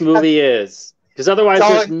all this movie is. Because otherwise,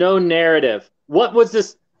 there's no narrative. What was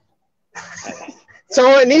this?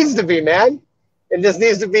 So it needs to be, man. It just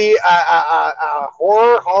needs to be a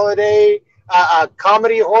horror holiday, a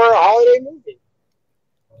comedy horror holiday movie.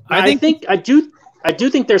 I do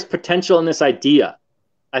think there's potential in this idea.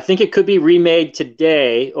 I think it could be remade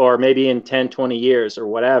today or maybe in 10, 20 years or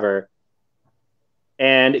whatever.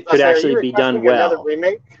 And it could actually be done well.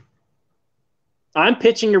 Remake? I'm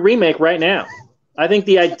pitching a remake right now. I think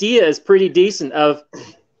the idea is pretty decent of,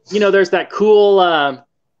 there's that cool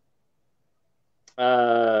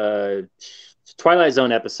Twilight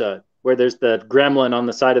Zone episode where there's the gremlin on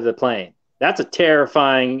the side of the plane. That's a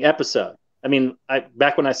terrifying episode. I mean,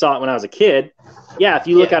 back when I saw it when I was a kid, if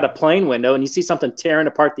you look out a plane window and you see something tearing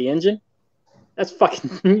apart the engine, that's fucking,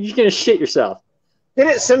 you're going to shit yourself.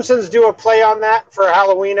 Didn't Simpsons do a play on that for a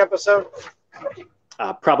Halloween episode?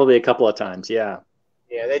 Probably a couple of times, yeah.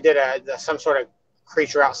 Yeah, they did some sort of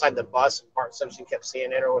creature outside the bus, and Bart Simpson kept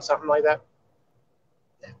seeing it or something like that.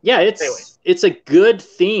 Yeah, it's a good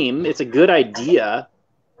theme. It's a good idea.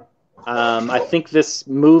 I think this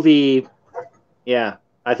movie,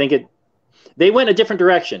 they went a different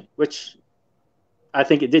direction, which I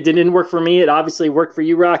think it didn't work for me. It obviously worked for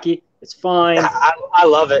you, Rocky. It's fine. I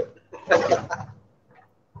love it.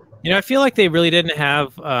 I feel like they really didn't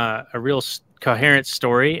have a real coherent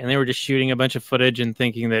story, and they were just shooting a bunch of footage and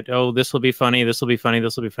thinking that, oh, this will be funny, this will be funny,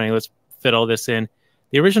 this will be funny. Let's fit all this in.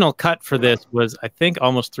 The original cut for this was, I think,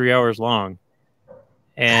 almost 3 hours long,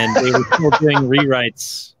 and they were still doing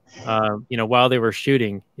rewrites, while they were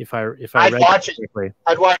shooting. I'd watch it.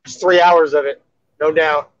 I'd watch 3 hours of it, no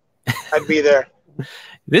doubt. I'd be there.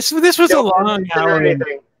 This was a long hour and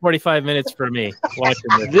 45 minutes for me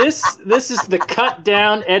watching this. This is the cut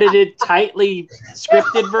down, edited, tightly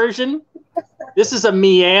scripted version. This is a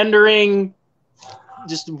meandering,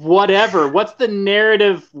 just whatever. What's the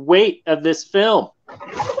narrative weight of this film?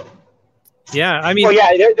 Yeah, I mean,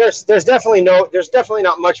 there's definitely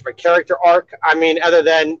not much of a character arc. I mean, other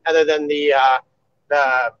than the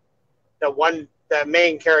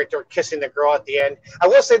main character kissing the girl at the end. I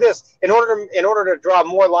will say this: in order to draw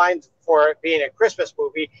more lines for it being a Christmas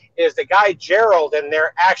movie, is the guy Gerald in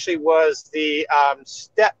there actually was the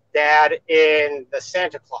stepdad in the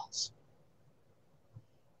Santa Claus.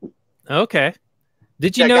 Okay,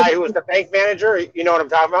 did you know that guy who was the bank manager? You know what I'm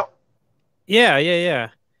talking about? Yeah.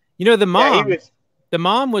 The mom. Yeah, the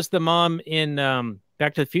mom was the mom in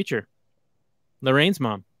Back to the Future. Lorraine's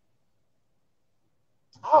mom.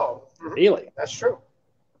 Oh, really? That's true.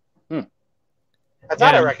 I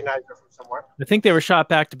thought I recognized her from somewhere. I think they were shot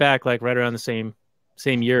back to back, like right around the same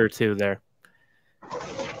year or two there.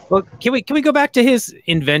 Well, can we go back to his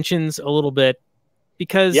inventions a little bit?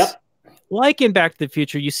 Because like in Back to the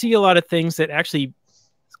Future, you see a lot of things that actually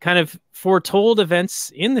kind of foretold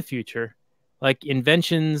events in the future, like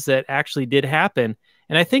inventions that actually did happen.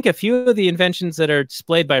 And I think a few of the inventions that are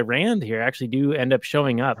displayed by Rand here actually do end up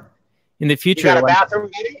showing up in the future. You got a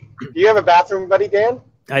bathroom buddy? Do you have a bathroom buddy, Dan?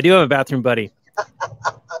 I do have a bathroom buddy.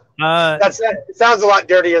 It sounds a lot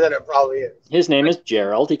dirtier than it probably is. His name is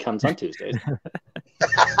Gerald. He comes on Tuesdays.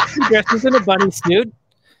 He dresses in a bunny suit.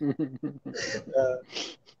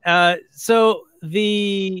 So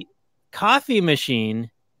the coffee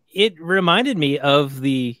machine, it reminded me of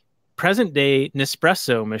the present day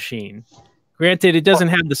Nespresso machine. Granted, it doesn't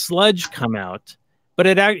have the sludge come out, but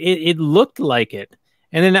it looked like it.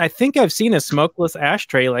 And then I think I've seen a smokeless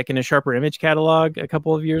ashtray like in a Sharper Image catalog a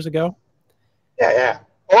couple of years ago. Yeah.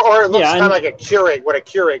 Or it looks kind of like a Keurig, what a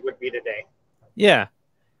Keurig would be today. Yeah.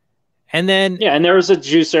 And then... Yeah, and there was a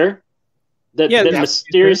juicer that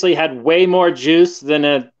mysteriously had way more juice than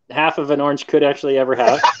a half of an orange could actually ever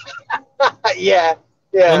have. Yeah.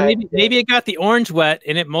 Well, maybe it got the orange wet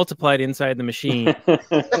and it multiplied inside the machine.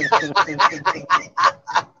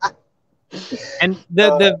 And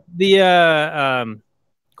the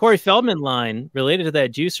Corey Feldman line related to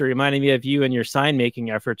that juicer reminded me of you and your sign making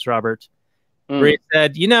efforts, Robert, where he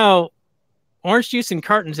said, orange juice in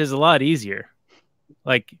cartons is a lot easier.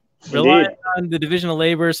 Like relying on the division of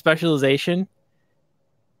labor specialization.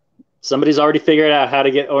 Somebody's already figured out how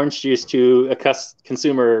to get orange juice to a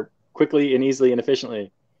consumer quickly and easily and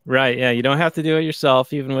efficiently. Right. Yeah. You don't have to do it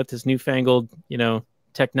yourself, even with this newfangled,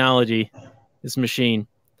 technology, this machine.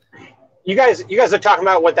 You guys are talking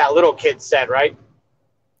about what that little kid said, right?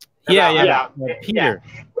 Yeah. Peter.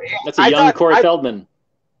 That's a young Corey Feldman.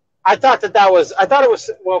 I thought it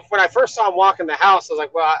was, well, when I first saw him walk in the house, I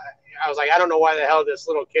was like, I don't know why the hell this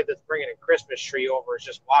little kid that's bringing a Christmas tree over is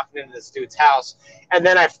just walking into this dude's house. And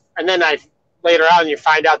then I later on, you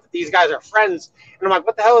find out that these guys are friends. And I'm like,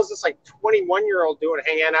 what the hell is this 21-year-old doing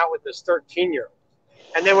hanging out with this 13-year-old?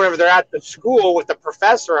 And then whenever they're at the school with the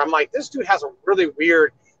professor, I'm like, this dude has a really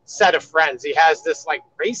weird set of friends. He has this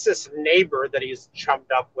racist neighbor that he's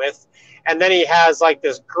chummed up with. And then he has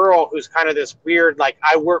this girl who's kind of this weird,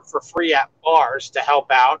 I work for free at bars to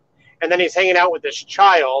help out. And then he's hanging out with this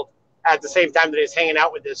child at the same time that he's hanging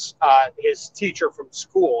out with this his teacher from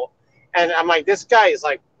school. And I'm like, this guy's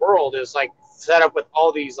world is set up with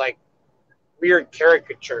all these weird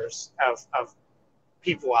caricatures of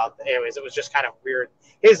people out there. Anyways, it was just kind of weird.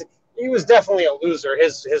 He was definitely a loser.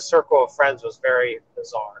 His circle of friends was very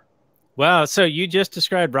bizarre. Wow. So you just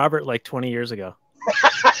described Robert 20 years ago.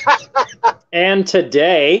 And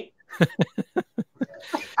today,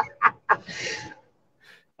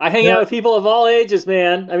 I hang out with people of all ages,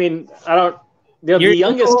 man. I mean, I don't. The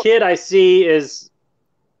youngest kid I see is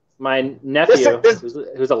my nephew,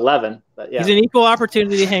 who's 11. But yeah, he's an equal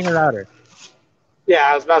opportunity hanger outer.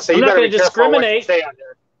 Yeah, I was about to say, I'm you not better going to discriminate. Stay on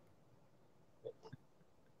there.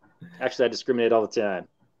 Actually, I discriminate all the time.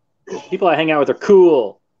 People I hang out with are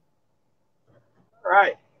cool.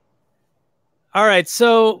 All right.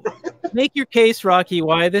 So make your case, Rocky,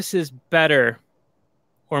 why this is better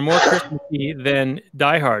or more Christmassy than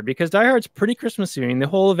Die Hard, because Die Hard's pretty Christmassy. I mean, the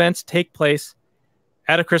whole events take place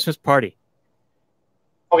at a Christmas party.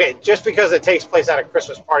 Okay, just because it takes place at a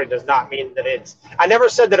Christmas party does not mean that it's... I never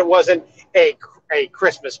said that it wasn't a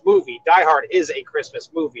Christmas movie. Die Hard is a Christmas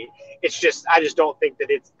movie. It's just, I just don't think that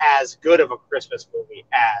it's as good of a Christmas movie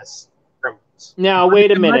as Gremlins. Now,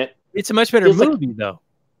 wait a minute. It's a much better movie, though.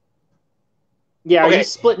 Yeah, are you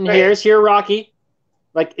splitting hairs here, Rocky?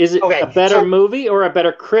 Is it a better movie or a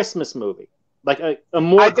better Christmas movie? A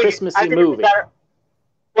more Christmassy movie?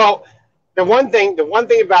 Well, the one thing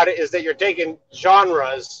about it is that you're taking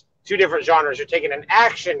genres, two different genres. You're taking an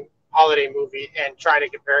action holiday movie and trying to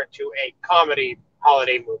compare it to a comedy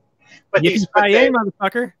holiday movie. But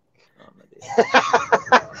motherfucker.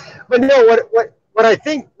 But no, what I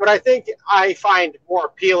think I find more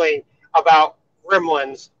appealing about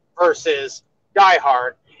Gremlins versus Die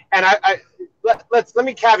Hard, and let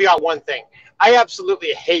me caveat one thing. I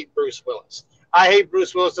absolutely hate Bruce Willis. I hate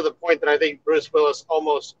Bruce Willis to the point that I think Bruce Willis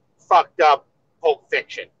almost fucked up Pulp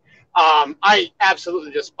Fiction. I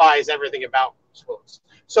absolutely despise everything about Bruce Willis.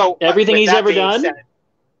 So everything he's ever done.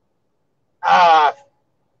 I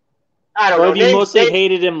don't know. Or have you mostly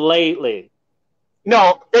hated him lately?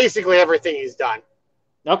 No, basically everything he's done.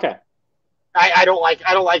 Okay. I don't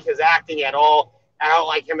like his acting at all. I don't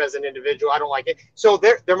like him as an individual. I don't like it. So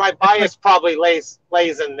my bias probably lays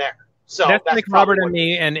in there. So that's like Robert and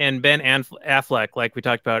me and Ben Affleck, like we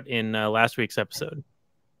talked about in last week's episode.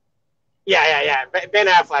 Yeah. Ben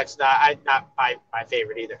Affleck's not my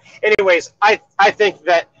favorite either. Anyways, I think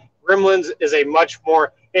that Gremlins is a much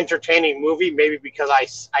more entertaining movie. Maybe because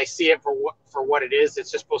I see it for what it is.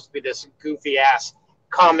 It's just supposed to be this goofy ass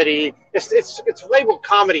comedy. It's labeled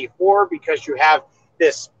comedy horror because you have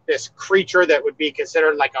this creature that would be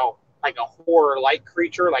considered like a horror like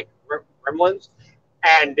creature like Gremlins,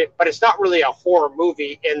 but it's not really a horror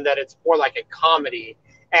movie in that it's more like a comedy,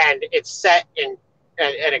 and it's set in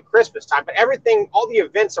and at Christmas time. But everything, all the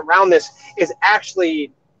events around this is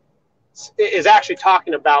actually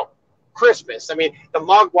talking about Christmas. I mean, the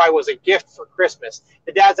Mogwai was a gift for Christmas.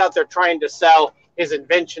 The dad's out there trying to sell his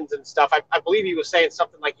inventions and stuff. I believe he was saying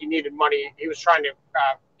something like he needed money. He was trying to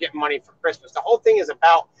get money for Christmas. The whole thing is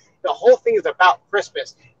about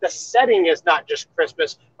Christmas. The setting is not just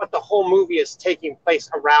Christmas, but the whole movie is taking place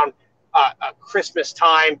around Christmas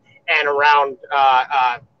time and around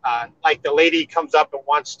like the lady comes up and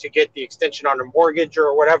wants to get the extension on her mortgage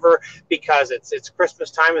or whatever because it's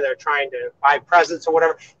Christmas time and they're trying to buy presents or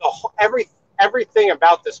whatever. Everything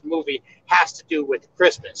about this movie has to do with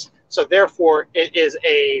Christmas. So therefore, it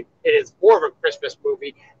is more of a Christmas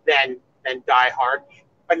movie than Die Hard.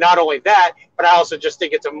 But not only that, but I also just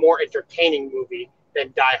think it's a more entertaining movie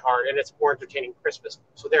than Die Hard, and it's more entertaining Christmas.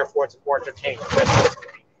 So therefore, it's a more entertaining Christmas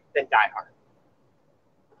movie than Die Hard.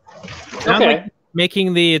 Okay. Like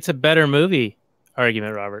making the "it's a better movie"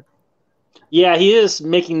 argument, Robert. Yeah, he is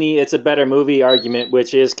making the "it's a better movie" argument,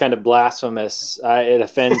 which is kind of blasphemous. It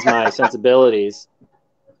offends my sensibilities.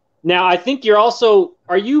 Now, I think you're also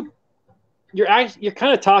you're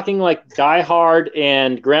kind of talking like Die Hard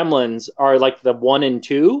and Gremlins are like the 1 and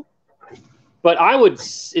 2, but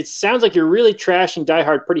it sounds like you're really trashing Die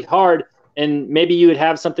Hard pretty hard, and maybe you would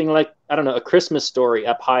have something like, I don't know, A Christmas Story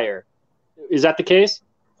up higher. Is that the case?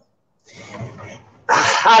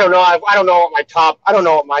 I don't know. I don't know what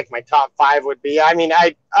my top 5 would be. I mean,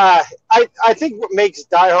 I think what makes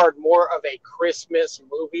Die Hard more of a Christmas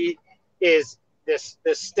movie is this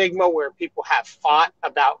stigma where people have fought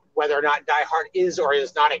about whether or not Die Hard is or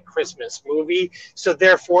is not a Christmas movie. So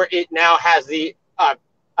therefore, it now has the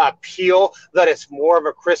appeal that it's more of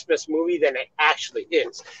a Christmas movie than it actually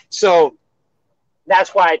is. So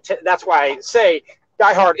that's why I say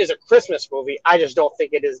Die Hard is a Christmas movie. I just don't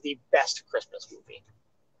think it is the best Christmas movie.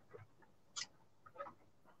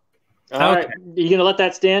 All right. You going to let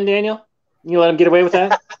that stand, Daniel? You let him get away with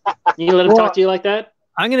that? You going to let him talk to you like that?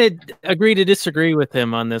 I'm going to agree to disagree with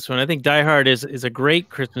him on this one. I think Die Hard is a great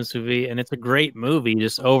Christmas movie, and it's a great movie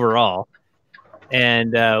just overall.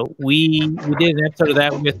 And we did an episode of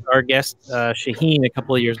that with our guest, Shaheen, a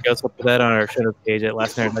couple of years ago. So we'll put that on our show notes page at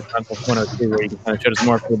lastnight.com/102, where you can kind of show us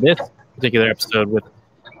more for this particular episode with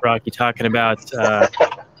Rocky talking about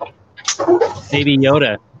Baby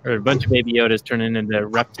Yoda, or a bunch of Baby Yodas turning into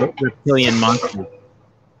reptilian monsters.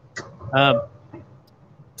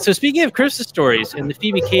 So speaking of Christmas stories, and the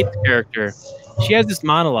Phoebe Cates character, she has this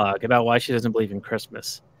monologue about why she doesn't believe in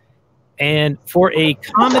Christmas. And for a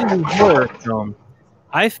comedy horror film,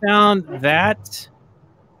 I found that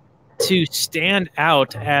to stand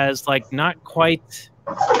out as like not quite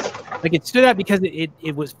like it stood out because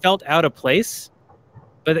it was felt out of place,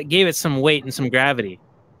 but it gave it some weight and some gravity.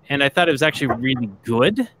 And I thought it was actually really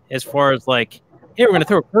good as far as like, hey, we're going to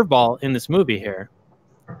throw a curveball in this movie here.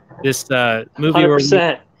 This movie 100%.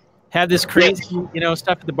 Where we have this crazy,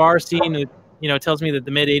 stuff at the bar scene that, tells me that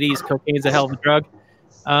the mid-'80s cocaine is a hell of a drug.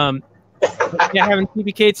 Having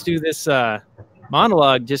Phoebe Cates do this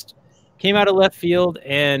monologue just came out of left field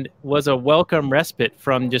and was a welcome respite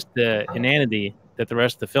from just the inanity that the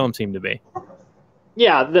rest of the film seemed to be.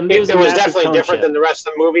 Yeah, it was definitely different than the rest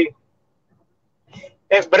of the movie.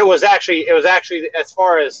 But it was actually as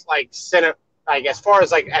far as like as far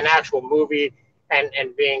as like an actual movie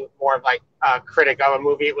and being more of like a critic of a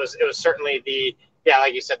movie, it was certainly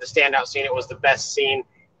like you said, the standout scene. It was the best scene.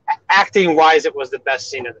 Acting wise, it was the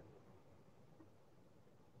best scene of the movie.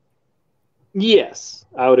 Yes,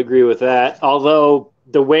 I would agree with that. Although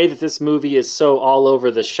the way that this movie is so all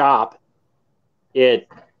over the shop, it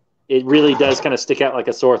really does kind of stick out like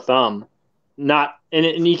a sore thumb.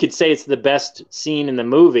 And you could say it's the best scene in the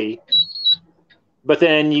movie, but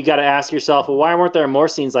then you got to ask yourself, well, why weren't there more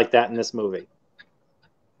scenes like that in this movie?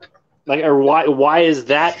 Like, or why is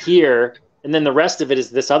that here? And then the rest of it is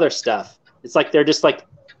this other stuff. It's like they're just like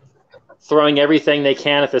throwing everything they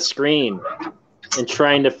can at the screen and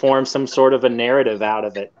trying to form some sort of a narrative out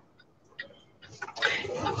of it.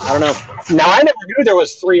 I don't know. Now, I never knew there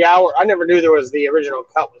was 3 hours. I never knew there was the original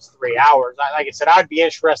cut was 3 hours. Like I said, I'd be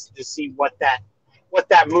interested to see what that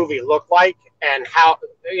movie looked like and how,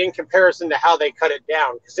 in comparison to how they cut it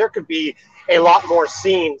down, because there could be a lot more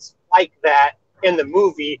scenes like that in the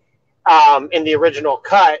movie, in the original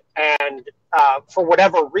cut, and for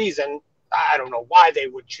whatever reason, I don't know why they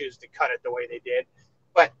would choose to cut it the way they did,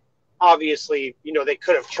 but obviously, they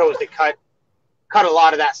could have chose to cut a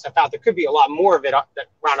lot of that stuff out. There could be a lot more of it that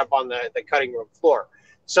wound up on the cutting room floor.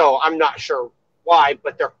 So I'm not sure why,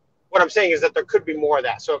 but what I'm saying is that there could be more of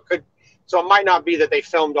that. So it might not be that they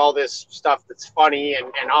filmed all this stuff that's funny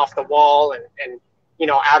and off the wall and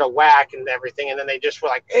out of whack and everything, and then they just were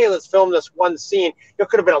like, hey, let's film this one scene. There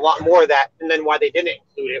could have been a lot more of that, and then why they didn't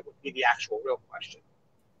include it would be the actual real question.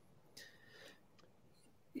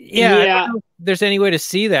 Yeah. I don't know if there's any way to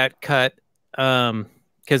see that cut,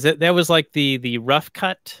 because that was like the rough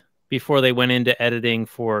cut before they went into editing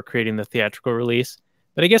for creating the theatrical release.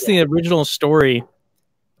 But I guess the original story,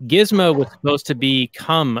 Gizmo was supposed to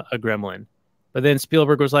become a gremlin. But then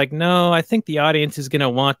Spielberg was like, no, I think the audience is going to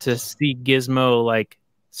want to see Gizmo like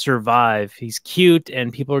survive. He's cute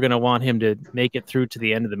and people are going to want him to make it through to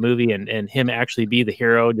the end of the movie and him actually be the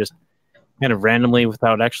hero just kind of randomly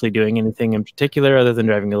without actually doing anything in particular other than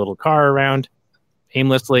driving a little car around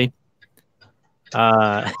aimlessly.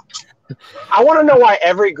 I want to know why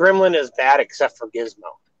every gremlin is bad except for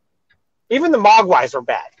Gizmo. Even the Mogwais are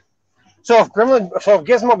bad. So if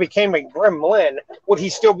Gizmo became a gremlin, would he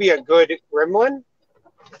still be a good gremlin?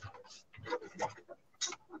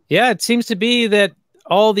 Yeah, it seems to be that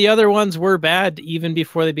all the other ones were bad even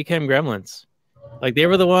before they became gremlins. Like they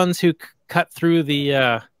were the ones who cut through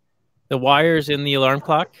the wires in the alarm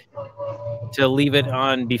clock to leave it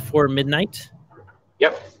on before midnight.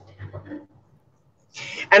 Yep.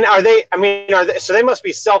 And so they must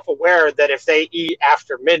be self-aware that if they eat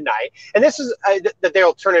after midnight, and this is that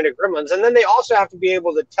they'll turn into gremlins, and then they also have to be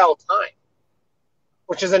able to tell time,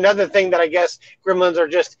 which is another thing that I guess gremlins are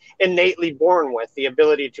just innately born with, the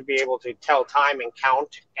ability to be able to tell time and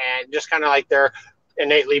count, and just kind of like they're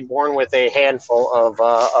innately born with a handful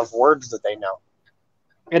of words that they know.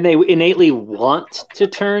 And they innately want to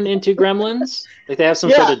turn into gremlins? Like they have some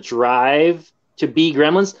sort of drive to be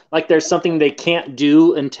gremlins? Like there's something they can't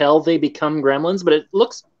do until they become gremlins? But it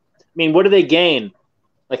looks... I mean, what do they gain?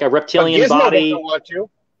 Like a reptilian body? Want to.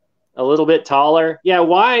 A little bit taller? Yeah,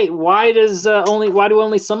 why do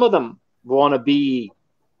only some of them want to be...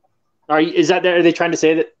 Are they trying to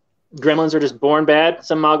say that gremlins are just born bad?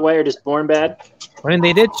 Some Mogwai are just born bad? I mean,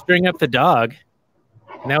 they did string up the dog,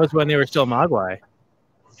 and that was when they were still Mogwai.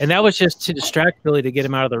 And that was just to distract Billy to get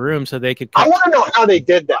him out of the room so they could... I want to know how they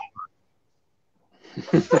did that.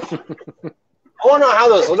 I want to know how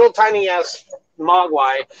those little tiny ass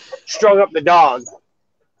Mogwai strung up the dog.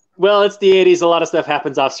 Well, it's the 80s. A lot of stuff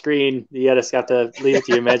happens off screen. You just have to leave it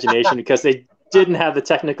to your imagination because they didn't have the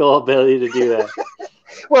technical ability to do that.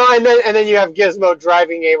 Well, and then you have Gizmo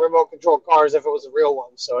driving a remote control car as if it was a real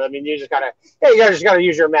one. So I mean, you just gotta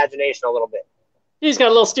use your imagination a little bit. He's got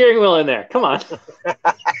a little steering wheel in there. Come on.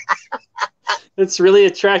 It's really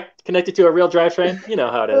connected to a real drivetrain. You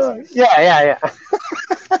know how it is. Yeah.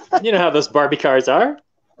 You know how those Barbie cars are.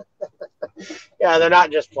 Yeah, they're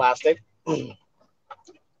not just plastic.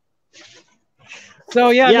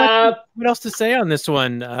 So yeah. What else to say on this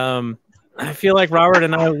one? I feel like Robert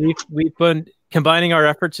and I we've been combining our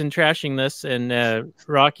efforts in trashing this, and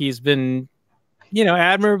Rocky's been,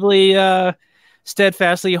 admirably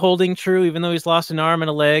steadfastly holding true, even though he's lost an arm and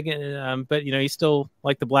a leg. But he's still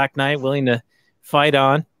like the Black Knight, willing to fight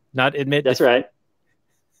on, not admit. That's right.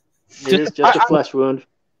 It is just a flesh wound.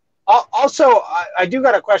 Also, I do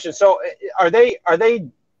got a question. So, are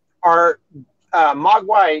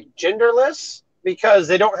Mogwai genderless because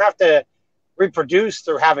they don't have to reproduce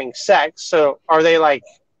through having sex? So, are they like?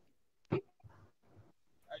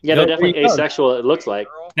 Yeah, they're definitely asexual. It looks like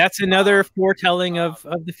that's another foretelling of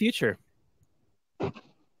the future. Right?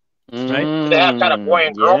 Do they have kind of boy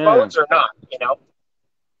and girl modes or not?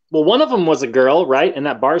 Well, one of them was a girl, right, in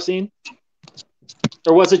that bar scene,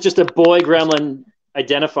 or was it just a boy gremlin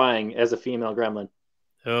identifying as a female gremlin?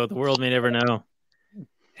 Oh, the world may never know.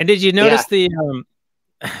 And did you notice the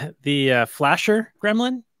flasher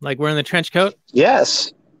gremlin, like wearing the trench coat?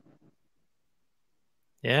 Yes.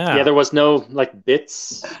 Yeah, there was no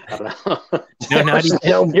bits. I don't know. No, not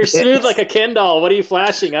even. You're smooth like a Ken doll. What are you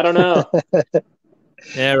flashing? I don't know.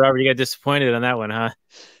 Yeah, Robert, you got disappointed on that one, huh?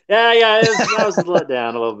 Yeah, that was let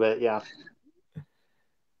down a little bit. Yeah.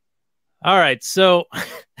 All right, so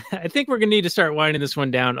I think we're gonna need to start winding this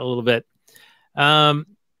one down a little bit. I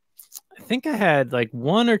think I had like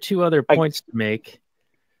one or two other points to make.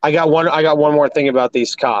 I got one more thing about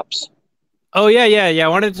these cops. Oh yeah. I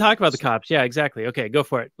wanted to talk about the cops. Yeah, exactly. Okay, go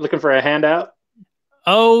for it. Looking for a handout?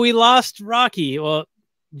 Oh, we lost Rocky. Well,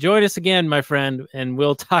 join us again, my friend, and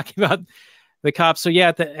we'll talk about the cops. So yeah,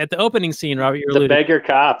 at the opening scene, Robert, you're the beggar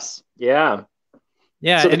cops. Yeah.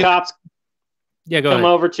 Yeah. So the cops go come ahead.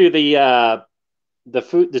 over to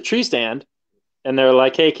the tree stand, and they're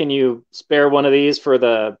like, "Hey, can you spare one of these for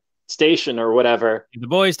the station or whatever?" The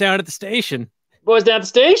boys down at the station. Boys down at the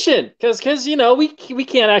station, because we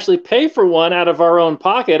can't actually pay for one out of our own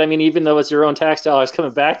pocket. I mean, even though it's your own tax dollars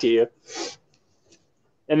coming back to you.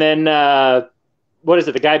 And then what is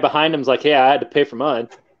it? The guy behind him's like, "Yeah, I had to pay for mine."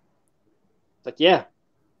 It's like, yeah.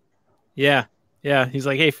 He's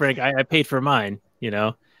like, "Hey, Frank, I paid for mine."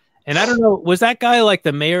 And I don't know, was that guy like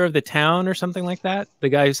the mayor of the town or something like that? The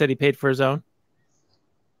guy who said he paid for his own?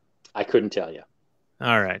 I couldn't tell you.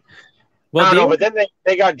 All right. Well, I don't know, but then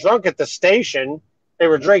they got drunk at the station. They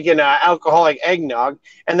were drinking alcoholic eggnog,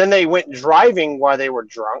 and then they went driving while they were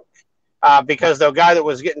drunk because the guy that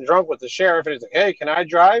was getting drunk was the sheriff, and he's like, "Hey, can I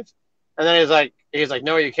drive?" And then he's like,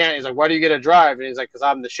 "No, you can't." He's like, "Why do you get to drive?" And he's like, "Because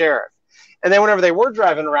I'm the sheriff." And then whenever they were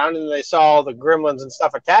driving around and they saw all the gremlins and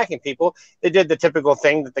stuff attacking people, they did the typical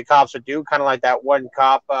thing that the cops would do, kind of like that one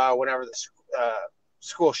cop whenever the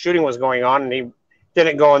school shooting was going on, and he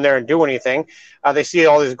didn't go in there and do anything. They see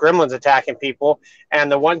all these gremlins attacking people,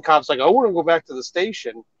 and the one cop's like, "I want to go back to the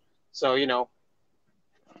station." So,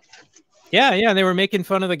 Yeah, they were making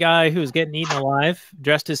fun of the guy who was getting eaten alive,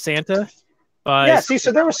 dressed as Santa.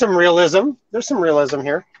 So there was some realism. There's some realism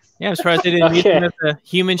here. Yeah, I'm surprised they didn't use him as a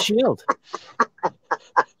human shield.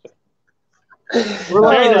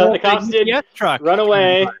 The cops did run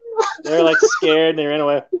away. They're like scared and they ran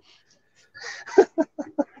away.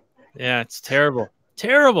 Yeah, it's terrible.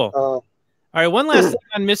 Terrible. All right, one last thing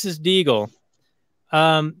on Mrs. Deagle.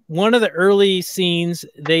 One of the early scenes,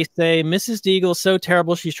 they say, Mrs. Deagle's so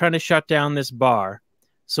terrible, she's trying to shut down this bar.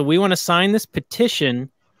 So we want to sign this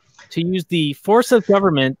petition to use the force of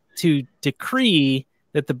government to decree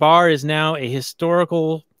that the bar is now a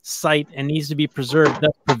historical site and needs to be preserved,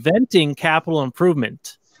 thus preventing capital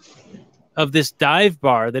improvement of this dive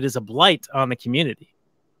bar that is a blight on the community.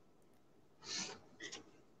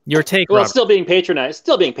 Your take, Well, Robert. it's still being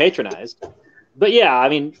patronized. But yeah, I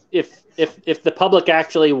mean, if the public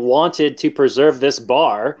actually wanted to preserve this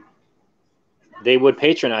bar, they would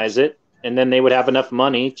patronize it, and then they would have enough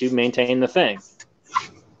money to maintain the thing.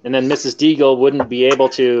 And then Mrs. Deagle wouldn't be able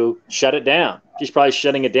to shut it down. She's probably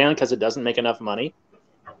shutting it down because it doesn't make enough money.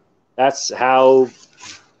 That's how,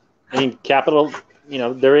 capital,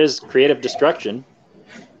 there is creative destruction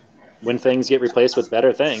when things get replaced with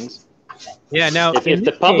better things. Yeah, now, if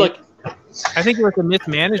the public... I think it was a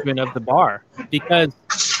mismanagement of the bar because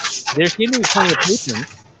there seemed to be plenty of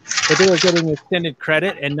patrons, but they were getting extended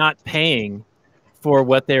credit and not paying for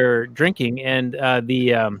what they're drinking. And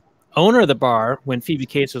the owner of the bar, when Phoebe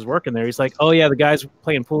Cates was working there, he's like, "Oh yeah, the guys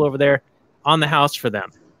playing pool over there on the house for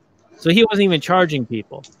them." So he wasn't even charging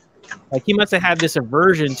people. Like, he must have had this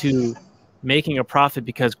aversion to making a profit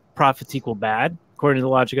because profits equal bad, according to the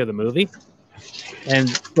logic of the movie. And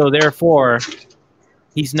so therefore,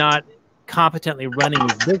 he's not competently running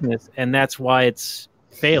his business, and that's why it's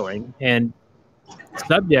failing and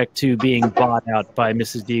subject to being bought out by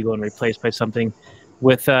Mrs. Deagle and replaced by something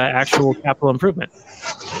with actual capital improvement.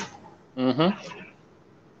 Mm-hmm.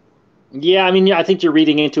 Yeah, I think you're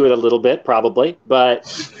reading into it a little bit, probably, but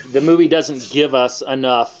the movie doesn't give us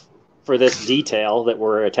enough for this detail that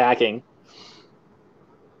we're attacking.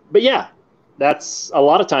 But yeah, that's a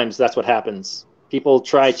lot of times that's what happens. People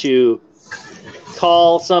try to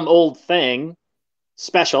call some old thing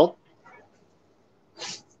special,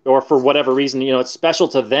 or for whatever reason, it's special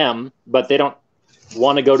to them, but they don't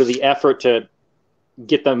want to go to the effort to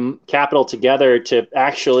get them capital together to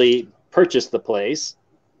actually purchase the place.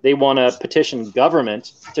 They want to petition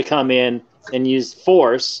government to come in and use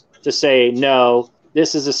force to say, no,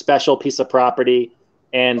 this is a special piece of property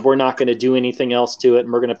and we're not going to do anything else to it,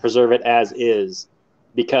 and we're going to preserve it as is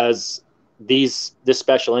because this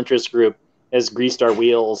special interest group has greased our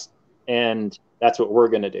wheels, and that's what we're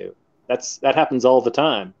going to do. That happens all the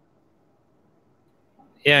time.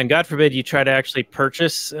 Yeah, and God forbid you try to actually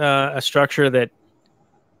purchase a structure that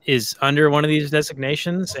is under one of these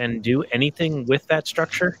designations and do anything with that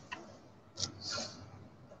structure.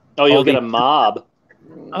 Oh, you'll get a mob.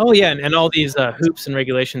 Oh, yeah, and all these hoops and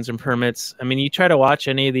regulations and permits. You try to watch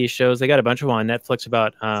any of these shows. They got a bunch of them on Netflix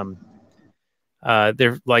about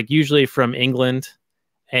they're like usually from England,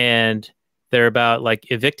 and they're about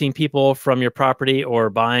like evicting people from your property or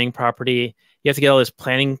buying property. You have to get all this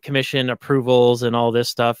planning commission approvals and all this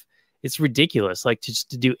stuff. It's ridiculous. Like, just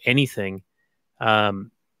to do anything,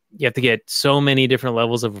 you have to get so many different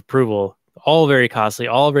levels of approval, all very costly,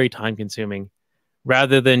 all very time consuming,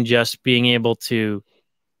 rather than just being able to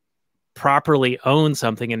properly own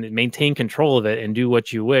something and maintain control of it and do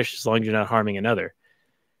what you wish as long as you're not harming another.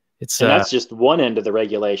 And that's just one end of the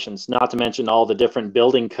regulations, not to mention all the different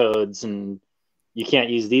building codes, and you can't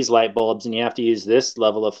use these light bulbs and you have to use this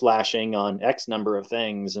level of flashing on X number of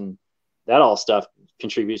things. And that all stuff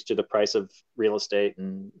contributes to the price of real estate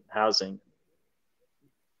and housing.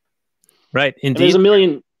 Right. Indeed. And there's a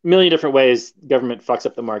million different ways government fucks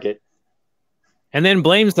up the market. And then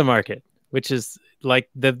blames the market, which is like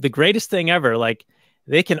the greatest thing ever. Like,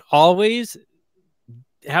 they can always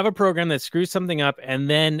have a program that screws something up and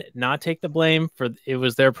then not take the blame for it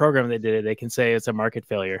was their program that did it. They can say it's a market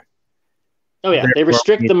failure. Oh yeah. They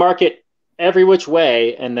restrict the market every which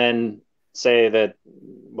way and then say that,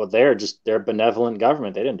 well, they're benevolent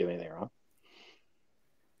government. They didn't do anything wrong.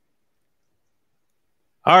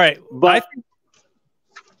 All right. But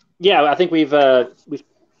I think we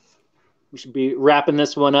should be wrapping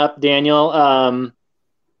this one up, Daniel.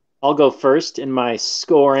 I'll go first in my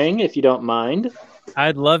scoring, if you don't mind.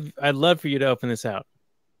 I'd love for you to open this out.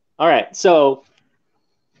 All right. So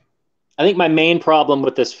I think my main problem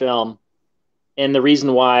with this film, and the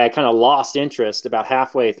reason why I kind of lost interest about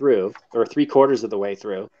halfway through or 3/4 of the way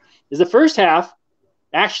through, is the first half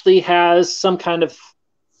actually has some kind of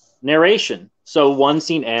narration. So one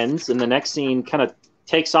scene ends and the next scene kind of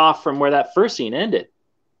takes off from where that first scene ended.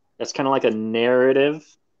 That's kind of like a narrative.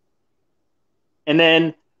 And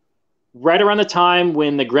then right around the time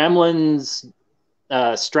when the Gremlins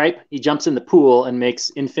Stripe, he jumps in the pool and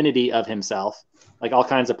makes infinity of himself, like all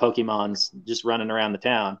kinds of Pokemons just running around the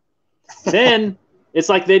town. Then it's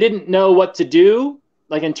like they didn't know what to do,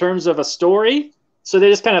 like in terms of a story. So they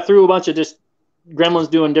just kind of threw a bunch of just Gremlins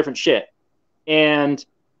doing different shit. And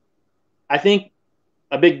I think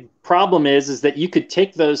a big problem is that you could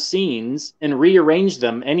take those scenes and rearrange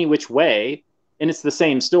them any which way, and it's the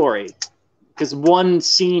same story. Because one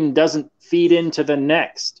scene doesn't feed into the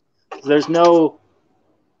next. There's no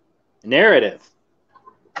narrative.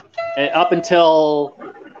 And up until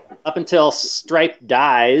Stripe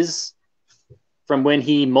dies, from when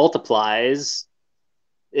he multiplies,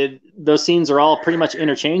 those scenes are all pretty much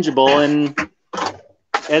interchangeable. And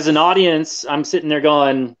as an audience, I'm sitting there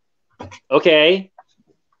going, okay,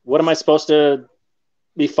 what am I supposed to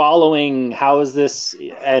be following? How is this?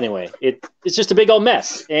 Anyway, it's just a big old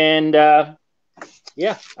mess. And I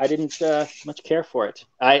didn't much care for it.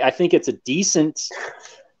 I think it's a decent,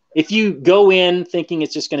 if you go in thinking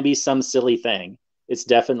it's just going to be some silly thing, it's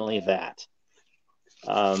definitely that.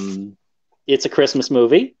 It's a Christmas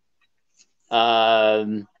movie.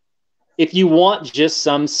 If you want just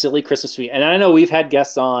some silly Christmas movie, and I know we've had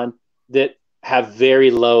guests on that have very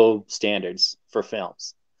low standards for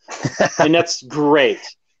films, and that's great.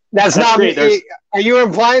 That's not great. Are you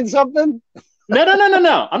implying something?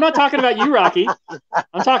 No. I'm not talking about you, Rocky.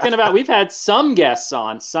 I'm talking about, we've had some guests,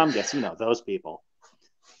 those people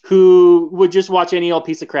who would just watch any old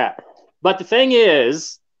piece of crap. But the thing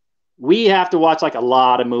is, we have to watch like a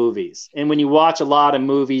lot of movies. And when you watch a lot of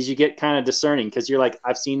movies, you get kind of discerning because you're like,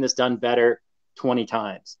 I've seen this done better 20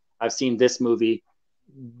 times. I've seen this movie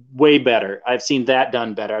way better. I've seen that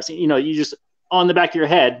done better. I've seen, you just on the back of your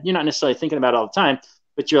head, you're not necessarily thinking about it all the time,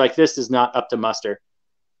 but you're like, this is not up to muster.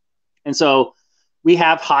 And so we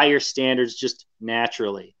have higher standards just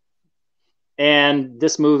naturally. And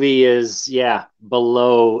this movie is,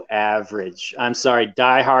 below average. I'm sorry.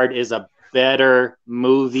 Die Hard is a better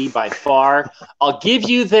movie by far. I'll give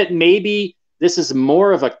you that maybe this is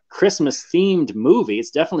more of a Christmas themed movie.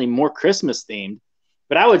 It's definitely more Christmas themed,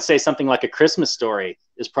 but I would say something like A Christmas Story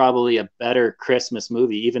is probably a better Christmas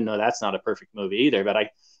movie, even though that's not a perfect movie either. But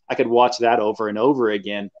I could watch that over and over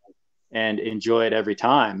again and enjoy it every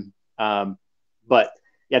time. But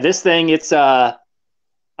yeah, this thing,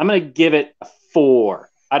 I'm going to give it a 4.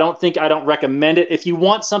 I don't recommend it. If you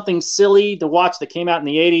want something silly to watch that came out in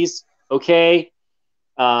the 80s, okay.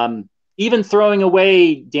 Even throwing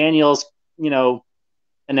away Daniel's,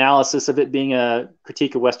 analysis of it being a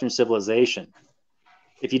critique of Western civilization.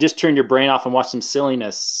 If you just turn your brain off and watch some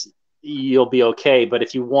silliness, you'll be okay. But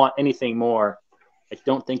if you want anything more, I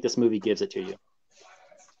don't think this movie gives it to you.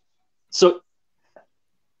 So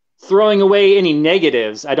throwing away any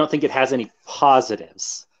negatives, I don't think it has any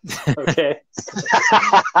positives. Okay.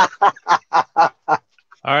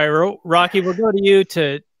 All right, Rocky, we'll go to you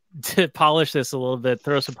to polish this a little bit,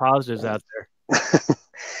 throw some positives out there.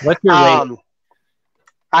 What's your rating?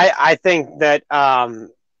 I think that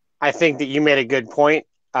you made a good point.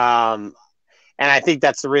 And I think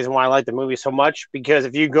that's the reason why I like the movie so much, because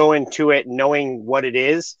if you go into it knowing what it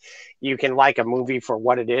is, you can like a movie for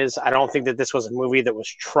what it is. I don't think that this was a movie that was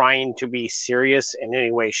trying to be serious in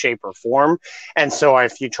any way, shape, or form. And so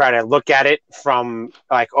if you try to look at it from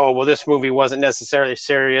like, oh, well, this movie wasn't necessarily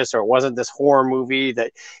serious, or it wasn't this horror movie,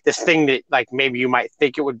 that this thing that like maybe you might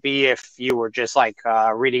think it would be if you were just like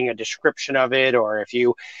reading a description of it, or if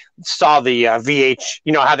you saw the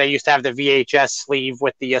you know how they used to have the VHS sleeve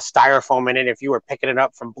with the styrofoam in it, if you were picking it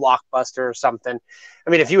up from Blockbuster or something. I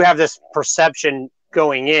mean, if you have this perception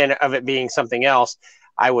going in of it being something else,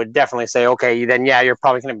 I would definitely say, okay, then yeah, you're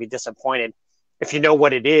probably going to be disappointed. If you know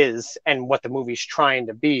what it is and what the movie's trying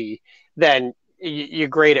to be, then you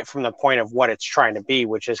grade it from the point of what it's trying to be,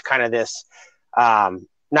 which is kind of this, it's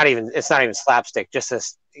not even slapstick, just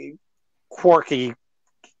this quirky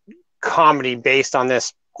comedy based on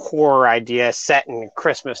this horror idea set in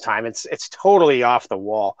Christmas time. It's totally off the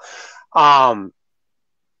wall.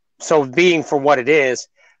 So being for what it is,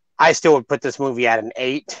 I still would put this movie at an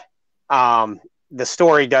 8. The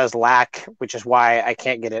story does lack, which is why I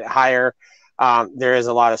can't get it higher. There is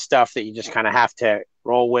a lot of stuff that you just kind of have to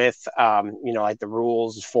roll with, you know, like the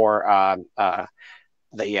rules for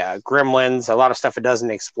the Gremlins. A lot of stuff it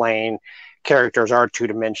doesn't explain. Characters are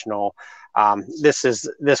two-dimensional. This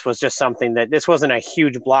was just something that this wasn't a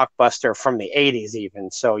huge blockbuster from the 80s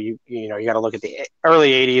even. So you know, you got to look at the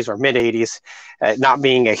early 80s or mid 80s, not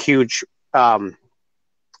being a huge,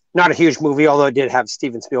 not a huge movie, although it did have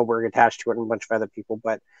Steven Spielberg attached to it and a bunch of other people.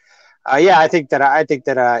 But yeah, I think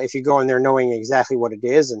that if you go in there knowing exactly what it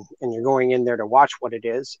is, and you're going in there to watch what it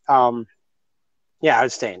is, yeah, I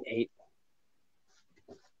would stay an 8.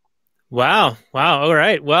 Wow. All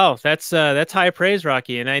right. Well, that's high praise,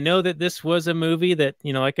 Rocky. And I know that this was a movie that,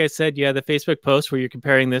 you know, like I said, you had the Facebook post where you're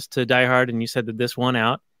comparing this to Die Hard, and you said that this won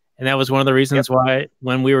out. And that was one of the reasons why,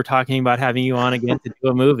 when we were talking about having you on again to do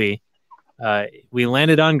a movie, we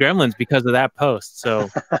landed on Gremlins because of that post. So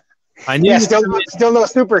I knew still no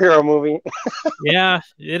superhero movie. Yeah,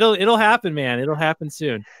 it'll happen, man. It'll happen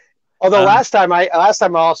soon. Although last time I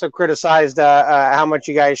also criticized how much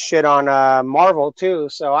you guys shit on Marvel too.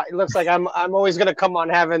 So it looks like I'm always going to come on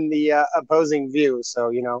having the opposing view. So,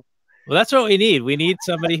 you know. Well, that's what we need. We need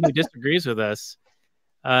somebody who disagrees with us.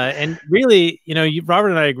 And really, you know, Robert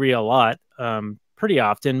and I agree a lot, pretty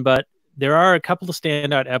often, but there are a couple of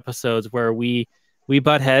standout episodes where we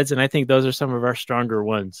butt heads, and I think those are some of our stronger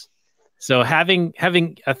ones. So having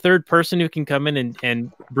a third person who can come in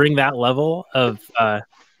and bring that level of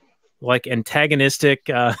like antagonistic,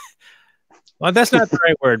 well, that's not the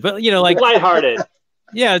right word, but, you know, like lighthearted.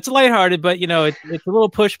 Yeah, it's lighthearted, but, you know, it's a little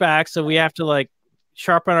pushback, so we have to like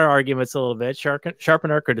sharpen our arguments a little bit,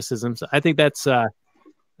 sharpen our criticisms. I think that's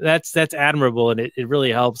admirable, and it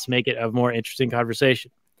really helps make it a more interesting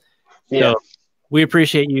conversation. Yeah. So we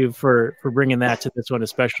appreciate you for bringing that to this one,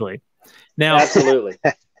 especially. Now, absolutely.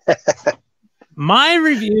 My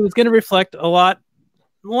review is going to reflect a lot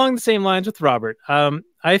along the same lines with Robert.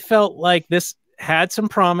 I felt like this had some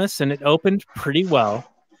promise, and it opened pretty well,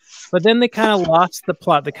 but then they kind of lost the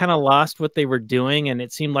plot. They kind of lost what they were doing, and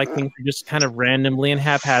it seemed like things were just kind of randomly and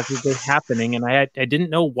haphazardly happening. And I didn't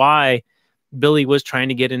know why Billy was trying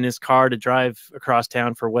to get in his car to drive across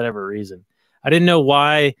town for whatever reason. I didn't know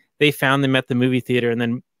why they found them at the movie theater and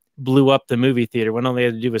then blew up the movie theater when all they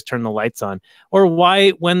had to do was turn the lights on, or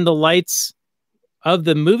why, when the lights of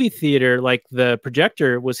the movie theater, like the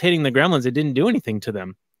projector, was hitting the Gremlins, it didn't do anything to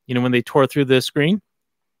them, you know, when they tore through the screen.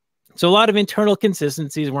 So a lot of internal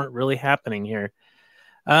consistencies weren't really happening here.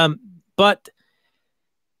 But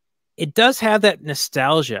it does have that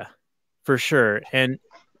nostalgia for sure. And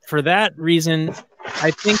for that reason,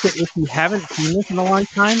 I think that if you haven't seen this in a long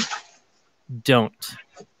time, don't.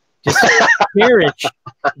 Just cherish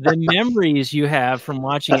the memories you have from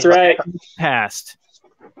watching it in the past.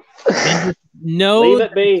 And just know Leave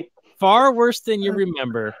it be. Far worse than you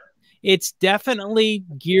remember. It's definitely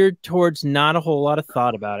geared towards not a whole lot of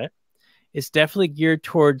thought about it. It's definitely geared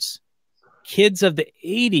towards kids of the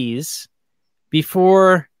 80s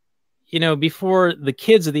before the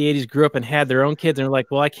kids of the 80s grew up and had their own kids and were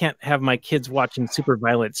like, well, I can't have my kids watching super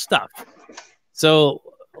violent stuff. So,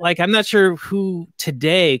 like, I'm not sure who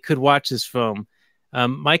today could watch this film.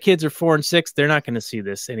 My kids are 4 and 6. They're not going to see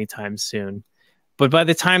this anytime soon. But by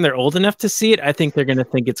the time they're old enough to see it, I think they're going to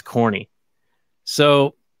think it's corny.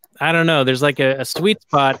 So I don't know. There's like a sweet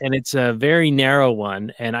spot, and it's a very narrow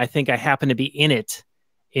one. And I think I happened to be in it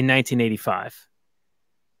in 1985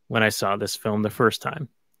 when I saw this film the first time.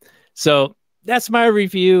 So that's my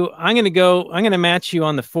review. I'm going to match you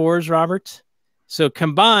on the 4s, Robert. So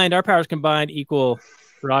combined, our powers combined equal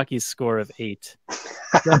Rocky's score of 8.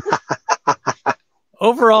 So,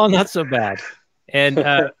 overall, not so bad. And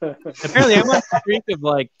apparently I'm on the streak of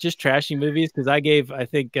like just trashing movies because I gave, I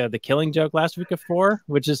think, The Killing Joke last week a 4,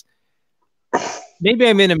 which is maybe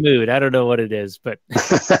I'm in a mood. I don't know what it is, but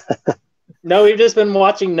no, we've just been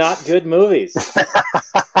watching not good movies.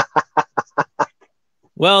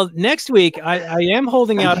 Well, next week I am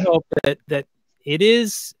holding out hope that it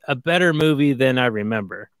is a better movie than I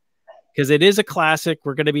remember, because it is a classic.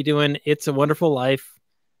 We're going to be doing It's a Wonderful Life.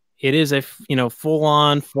 It is a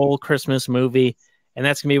full Christmas movie, and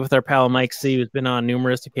that's going to be with our pal Mike C, who's been on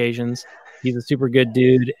numerous occasions. He's a super good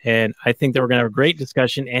dude, and I think that we're going to have a great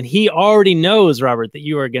discussion. And he already knows, Robert, that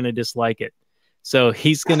you are going to dislike it, so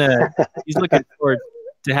he's looking forward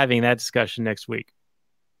to having that discussion next week.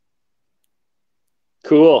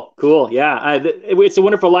 Cool. Yeah, It's a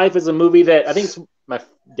Wonderful Life is a movie that I think is my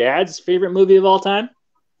dad's favorite movie of all time.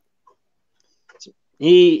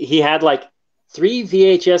 He had like 3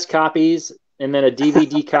 VHS copies and then a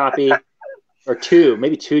DVD copy, or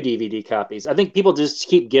maybe two DVD copies. I think people just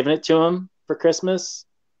keep giving it to him for Christmas,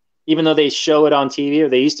 even though they show it on TV, or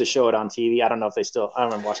they used to show it on TV. I don't know if they still. I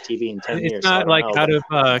haven't watched TV in 10 years. It's not like out of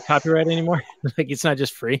copyright anymore. Like it's not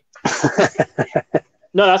just free.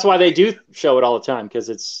 No, that's why they do show it all the time, because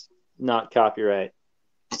it's not copyright.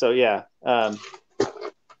 So yeah, I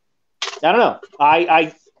don't know.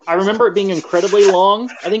 I remember it being incredibly long.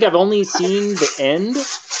 I think I've only seen the end,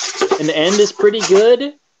 and the end is pretty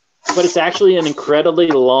good, but it's actually an incredibly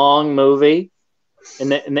long movie,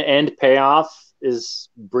 and the end payoff is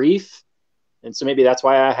brief, and so maybe that's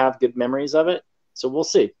why I have good memories of it. So we'll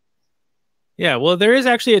see. Yeah, well, there is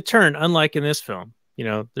actually a turn, unlike in this film.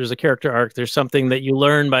 There's a character arc. There's something that you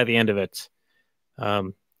learn by the end of it.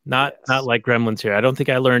 Not like Gremlins here. I don't think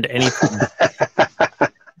I learned anything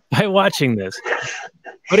by watching this.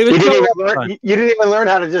 But it was you didn't even learn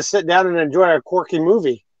how to just sit down and enjoy a quirky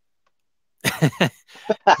movie.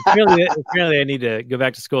 Apparently, I need to go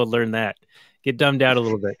back to school and learn that. Get dumbed out a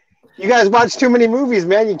little bit. You guys watch too many movies,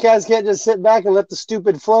 man. You guys can't just sit back and let the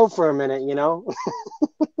stupid flow for a minute,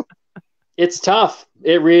 It's tough.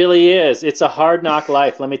 It really is. It's a hard knock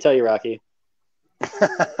life. Let me tell you, Rocky.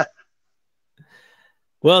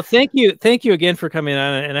 Well, thank you again for coming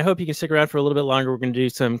on, and I hope you can stick around for a little bit longer. We're going to do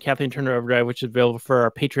some Kathleen Turner Overdrive, which is available for our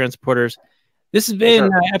Patreon supporters. This has been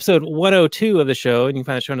episode 102 of the show, and you can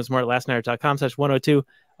find the show notes more at lastnight.com/102.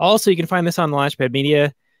 Also, you can find this on the Launchpad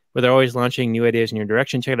Media, where they're always launching new ideas in your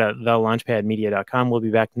direction. Check it out, thelaunchpadmedia.com. We'll be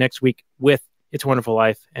back next week with It's a Wonderful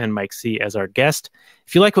Life and Mike C as our guest.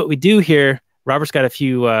 If you like what we do here, Robert's got a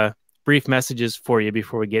few brief messages for you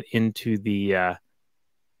before we get into the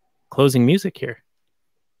closing music here.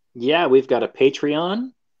 Yeah, we've got a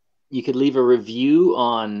Patreon. You could leave a review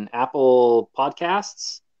on Apple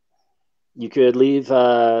Podcasts. You could leave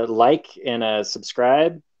a like and a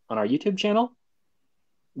subscribe on our YouTube channel.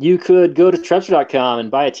 You could go to Trepster.com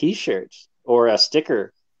and buy a t-shirt or a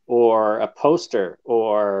sticker or a poster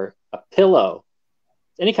or a pillow,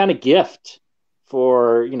 any kind of gift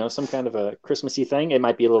for, some kind of a Christmassy thing. It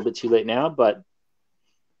might be a little bit too late now, but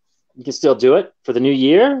you can still do it for the new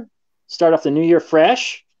year. Start off the new year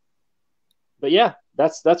fresh. But yeah,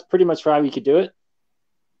 that's pretty much how we could do it.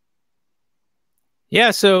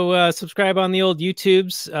 Yeah, so subscribe on the old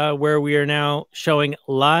YouTubes, where we are now showing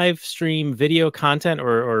live stream video content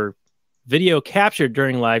or video captured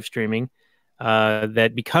during live streaming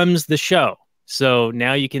that becomes the show. So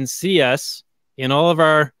now you can see us in all of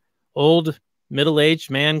our old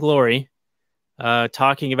middle-aged man glory,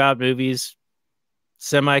 talking about movies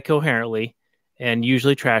semi-coherently and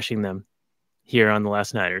usually trashing them here on The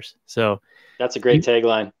Last Nighters. So that's a great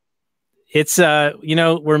tagline. It's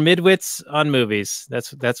we're midwits on movies.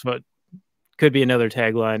 That's what could be another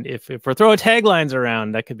tagline. If we're throwing taglines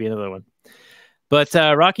around, that could be another one. But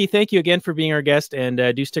Rocky, thank you again for being our guest,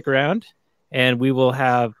 and do stick around. And we will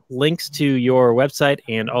have links to your website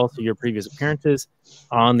and also your previous appearances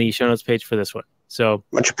on the show notes page for this one. So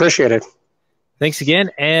much appreciated. Thanks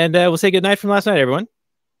again, and we'll say good night from Last Night, everyone.